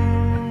noon,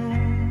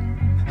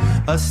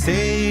 a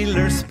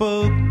sailor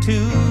spoke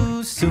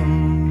too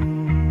soon,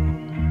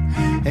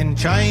 and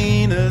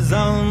China's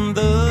on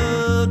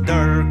the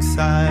dark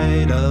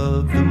side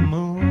of the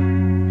moon.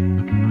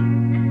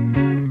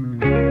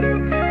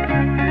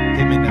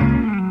 Hit me now.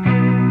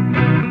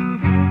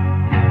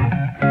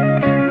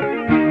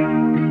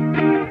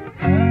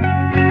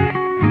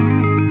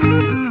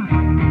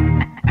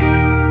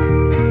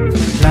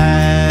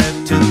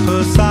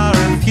 Platypus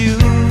are few,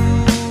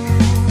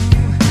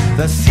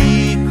 the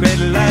secret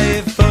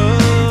life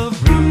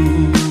of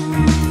Rue,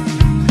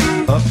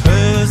 a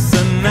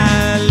personality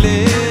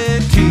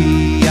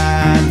I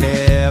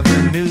never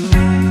knew.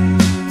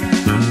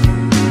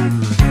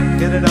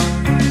 Get it on.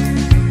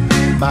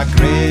 My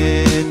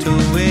Greta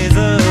weighs a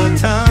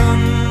ton,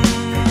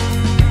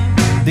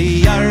 the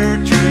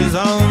archer's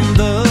on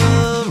the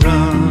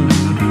run,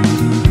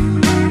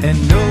 and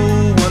no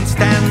one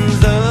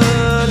stands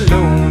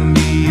alone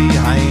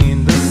behind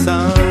the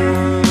sun.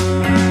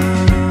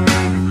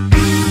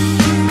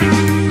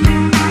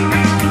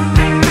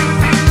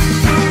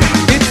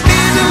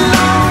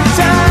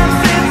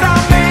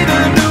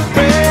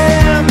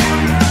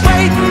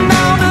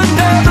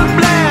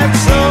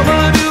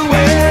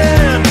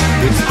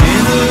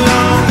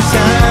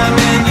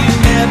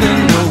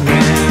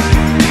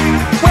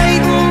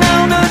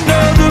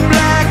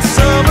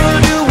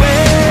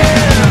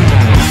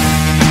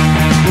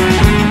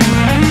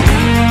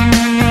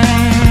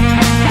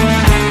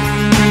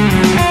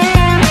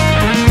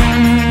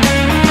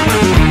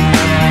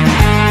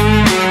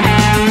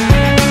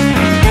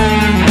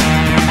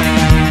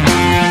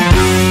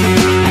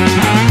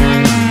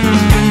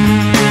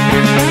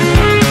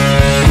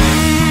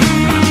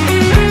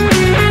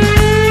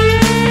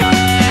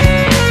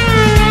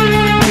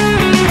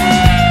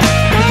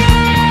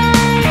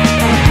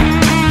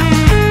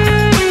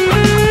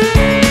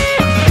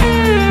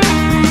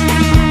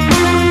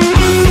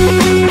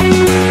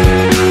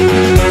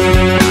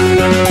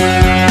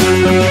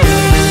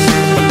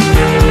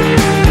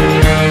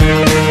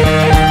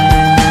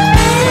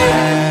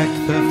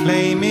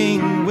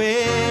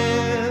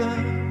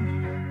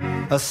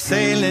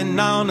 A-sailing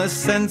on a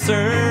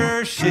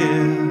censorship,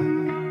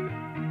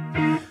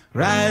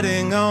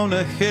 riding on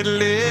a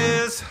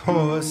headless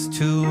horse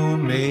to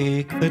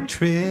make the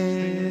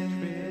trip.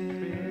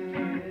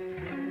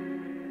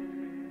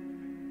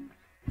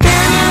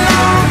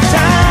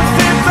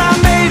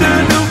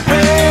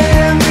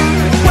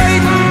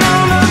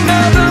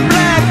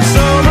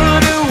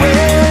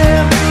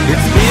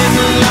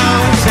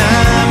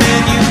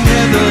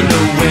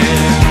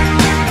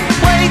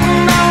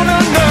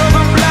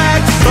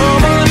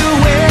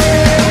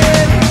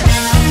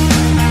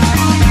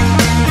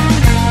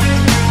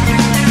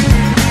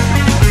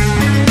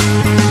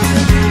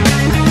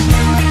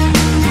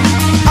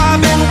 I've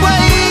been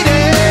waiting.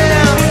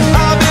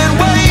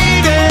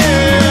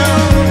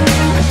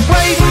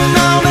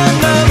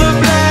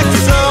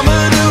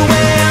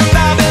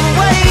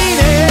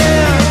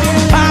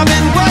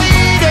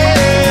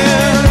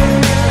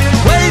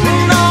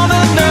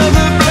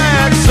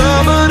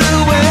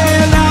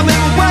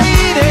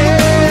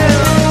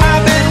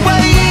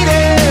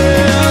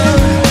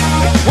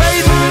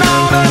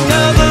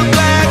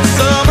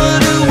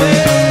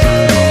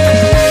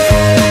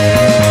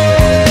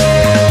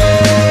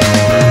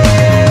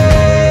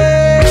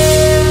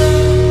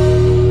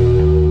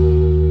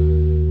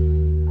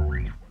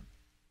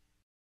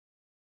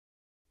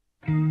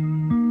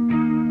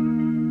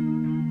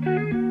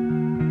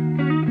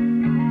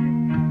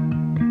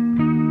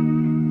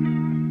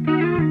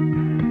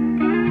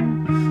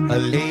 A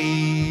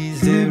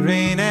lazy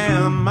rain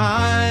am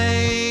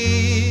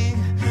I,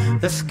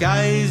 the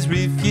skies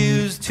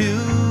refuse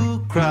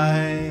to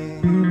cry.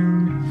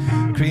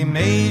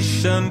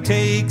 Cremation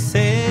takes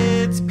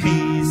its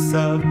piece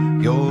of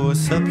your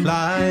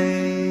supply.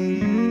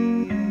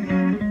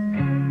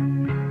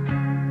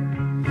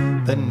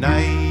 The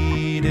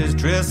night is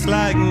dressed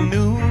like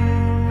noon.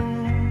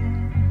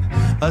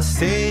 A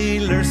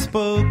sailor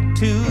spoke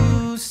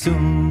too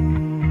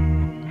soon,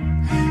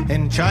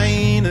 and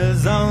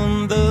China's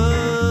on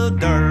the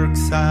dark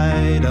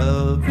side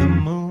of the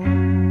moon.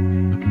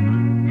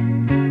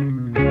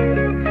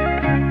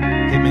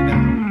 Hit me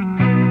now.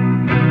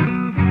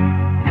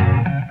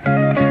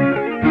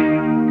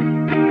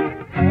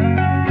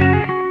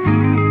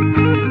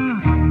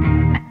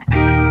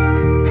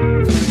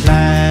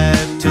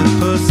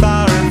 Platypus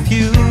are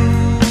few,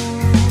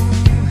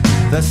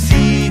 the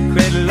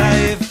secret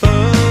life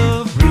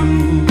of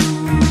Rue,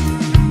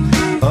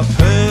 a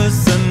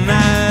personality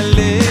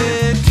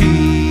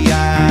I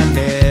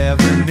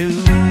never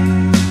knew.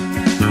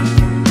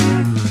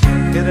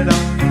 Get it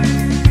on.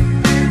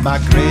 My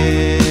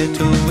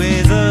Greta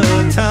weighs a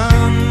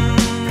ton,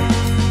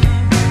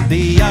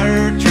 the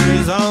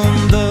archer's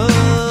on the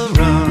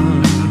run,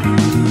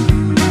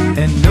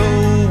 and no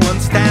one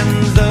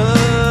stands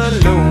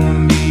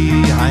alone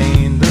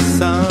behind the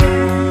sun.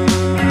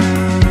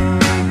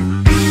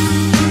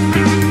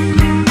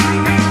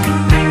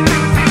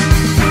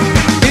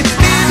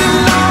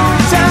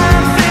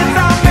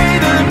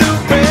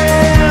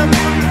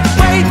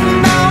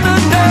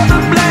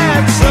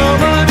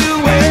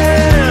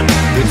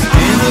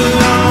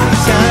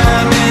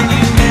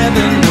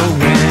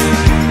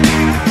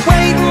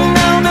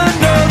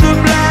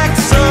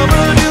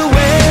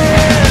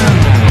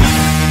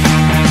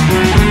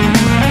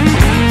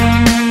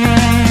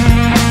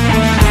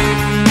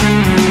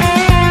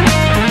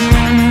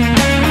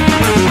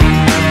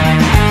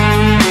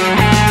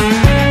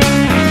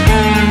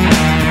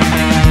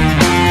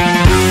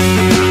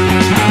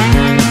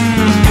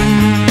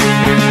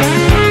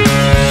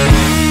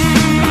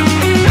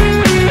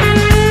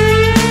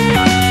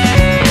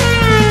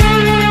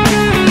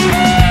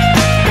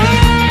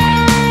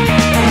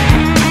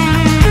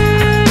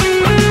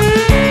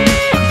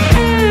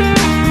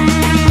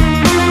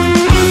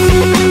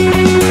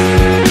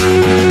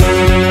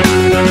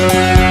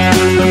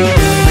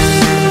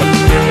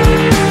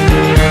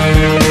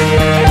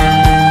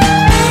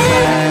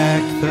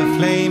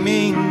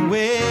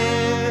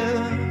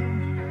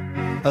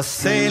 A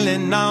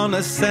sailing on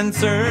a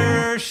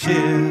censorship,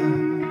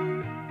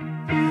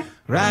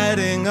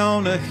 riding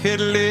on a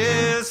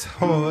headless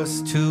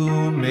horse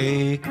to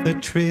make the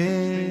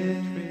trip.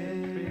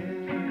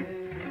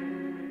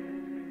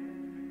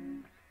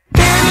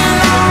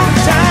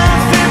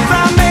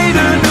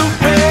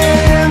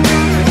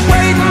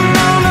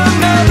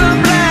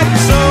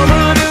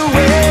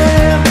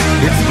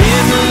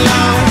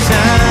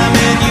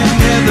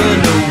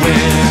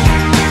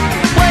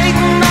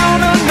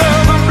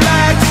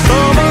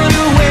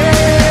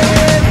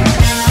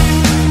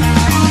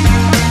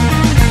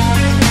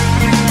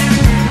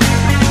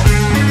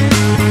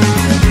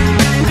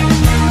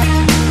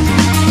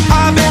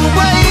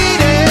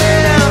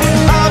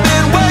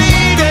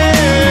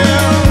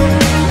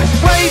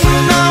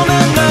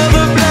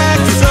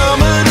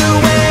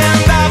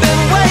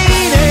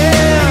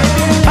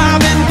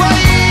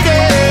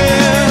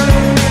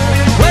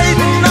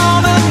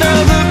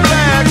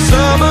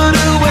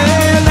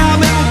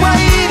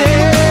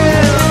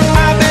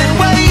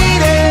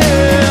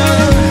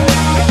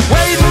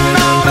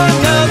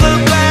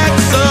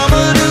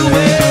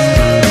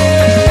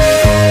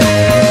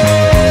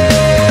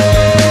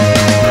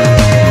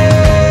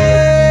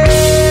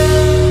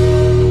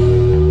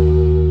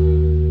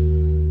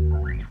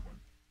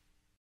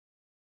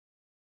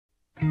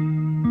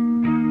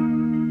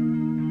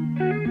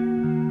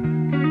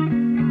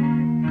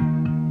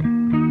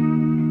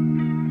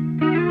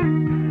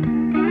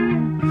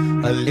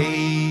 A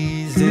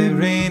lazy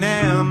rain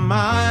am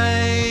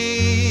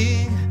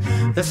I,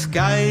 the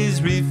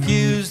skies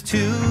refuse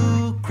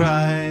to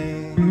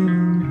cry.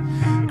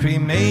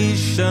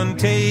 Cremation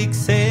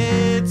takes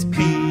its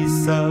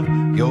piece of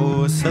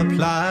your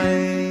supply.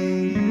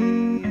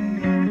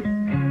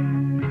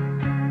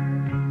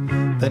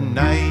 The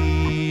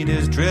night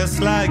is dressed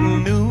like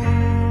noon.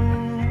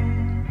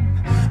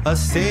 A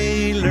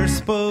sailor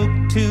spoke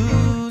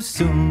too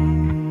soon,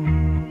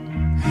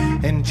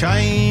 and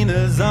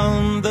China's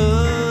on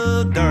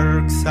the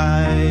dark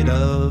side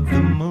of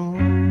the moon.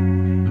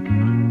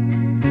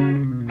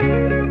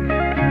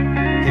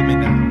 Hit me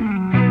now.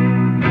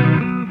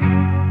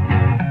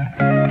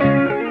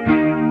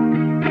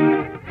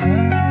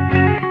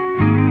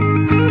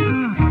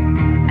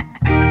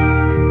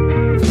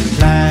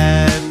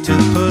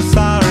 Platypus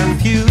are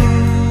few,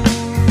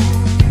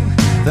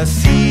 the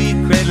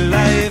secret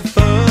life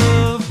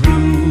of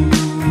Rue,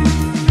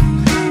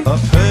 a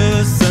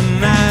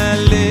personality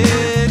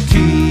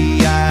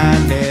I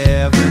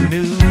never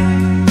knew.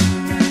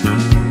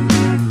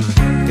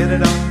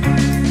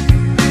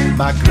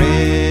 My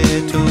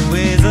Greta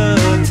weighs a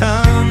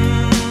ton.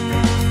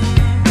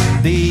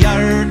 The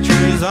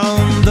archer's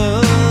on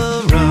the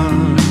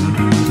run,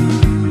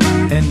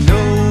 and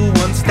no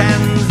one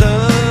stands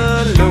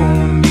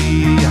alone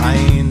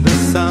behind the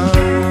sun.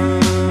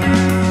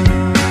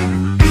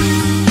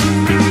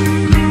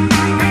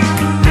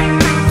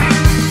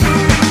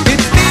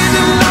 It's been a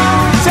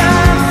long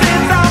time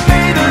since I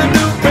made a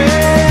new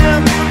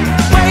friend,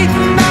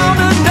 waiting on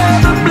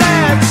another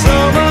black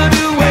summer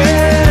to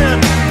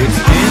end. It's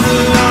been a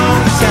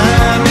long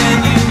time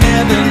and you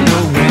never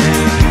know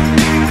when,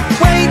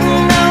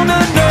 waiting on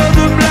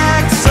another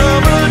black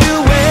summer to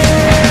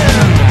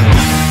end.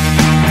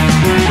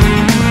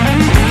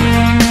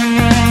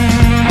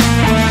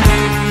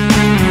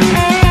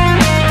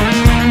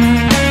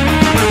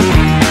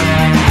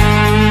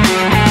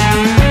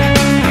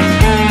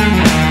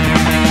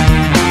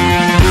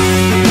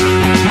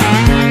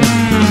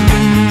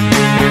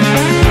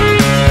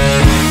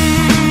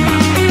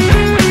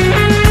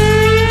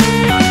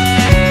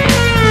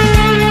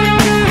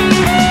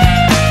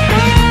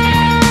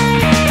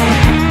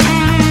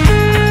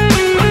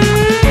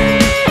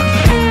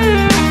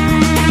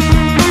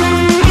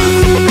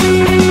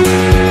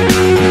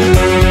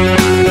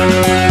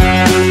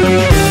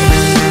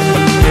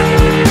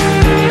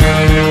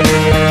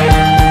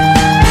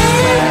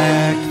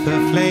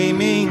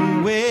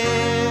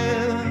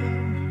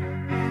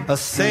 A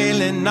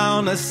sailing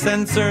on a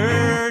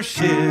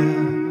censorship,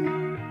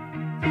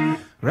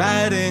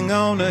 riding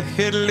on a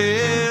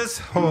headless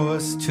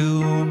horse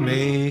to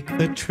make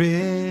the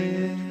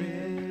trip.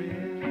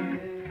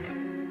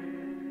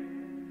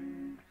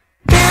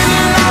 Been a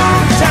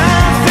long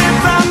time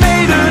since I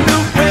made a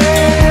new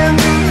friend,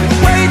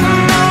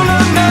 waiting on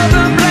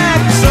another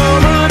black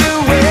summer to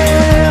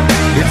end.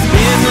 It's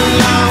been a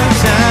long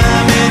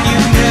time and you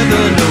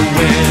never know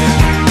when,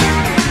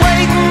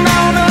 waiting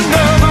on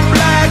another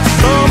black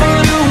summer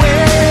to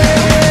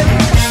end.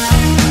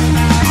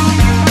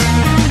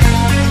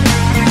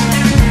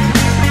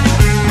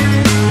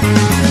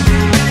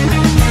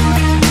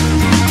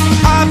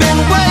 I've been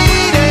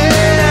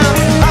waiting,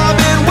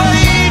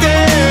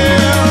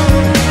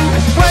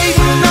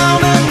 waiting on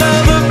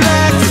another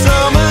black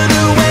summer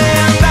to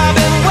end. I've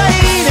been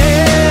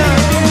waiting,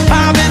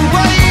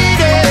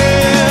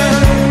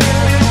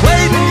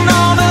 waiting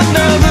on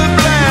another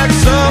black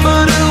summer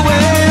to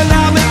end.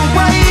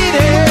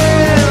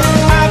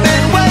 I've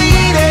been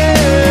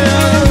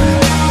waiting,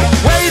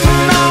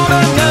 waiting on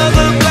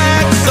another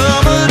black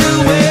summer to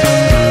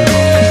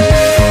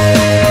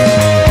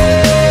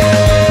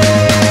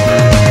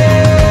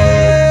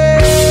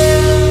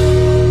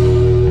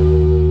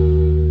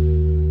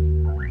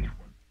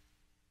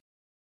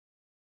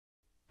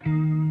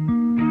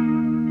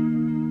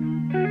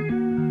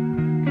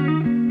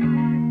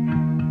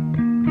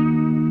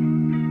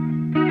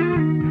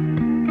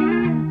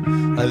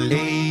A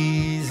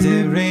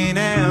lazy rain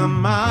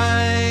am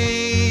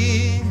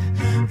I,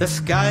 the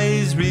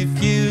skies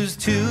refuse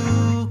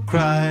to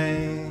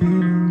cry.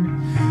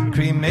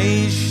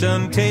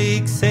 Cremation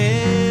takes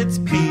its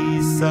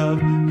piece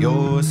of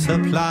your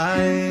supply.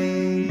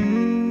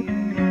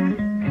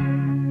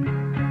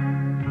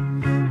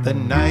 The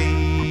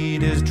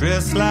night is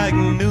dressed like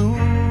noon,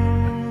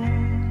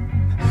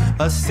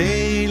 a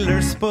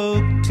sailor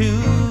spoke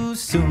too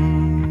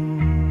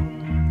soon,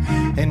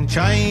 and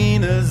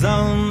China's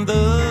on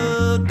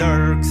the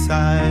dark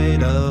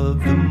side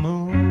of the moon.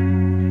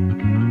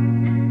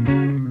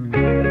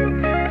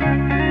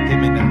 Hit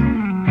me now.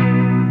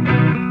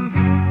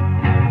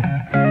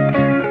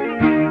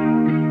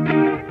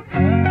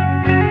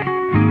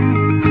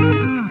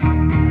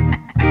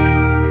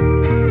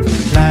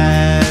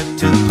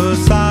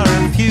 Platypus are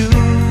few,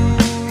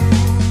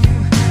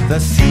 the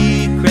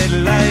secret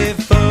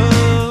life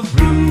of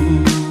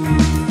Rue,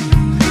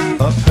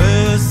 a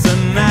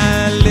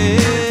personality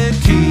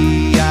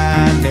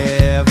I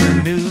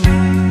never knew.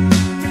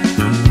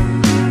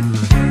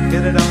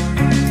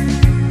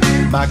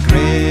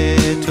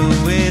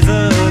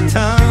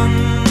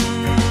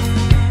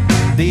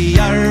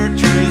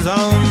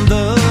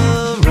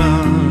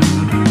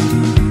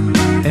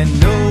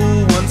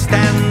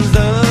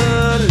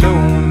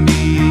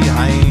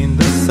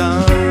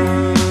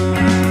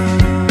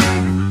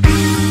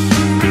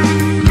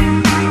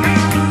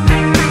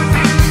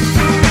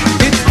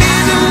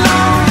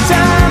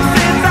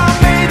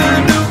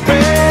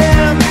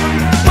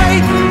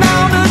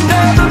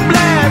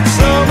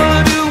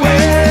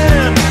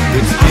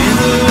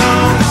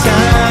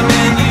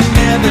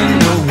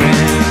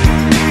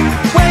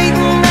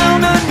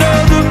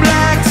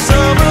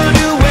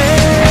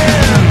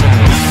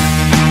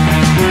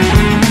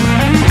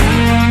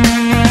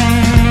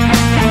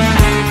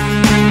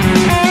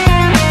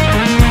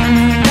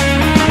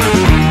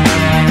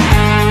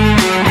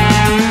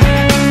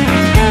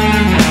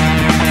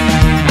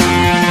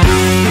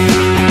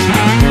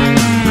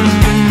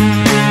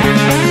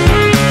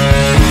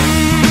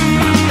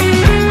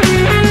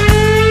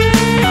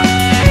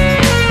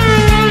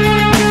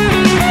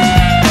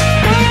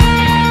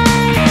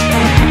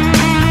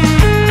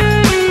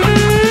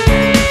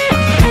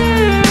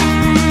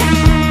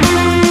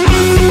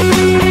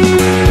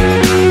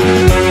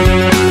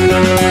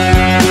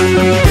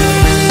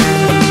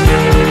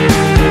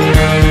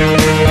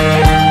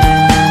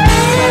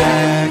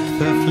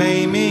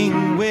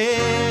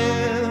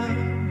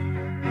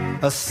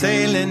 a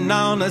sailing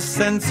on a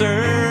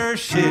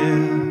censorship,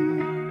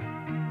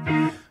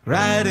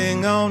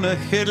 riding on a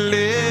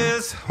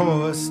headless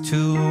horse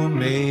to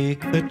make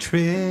the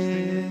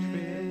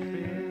trip.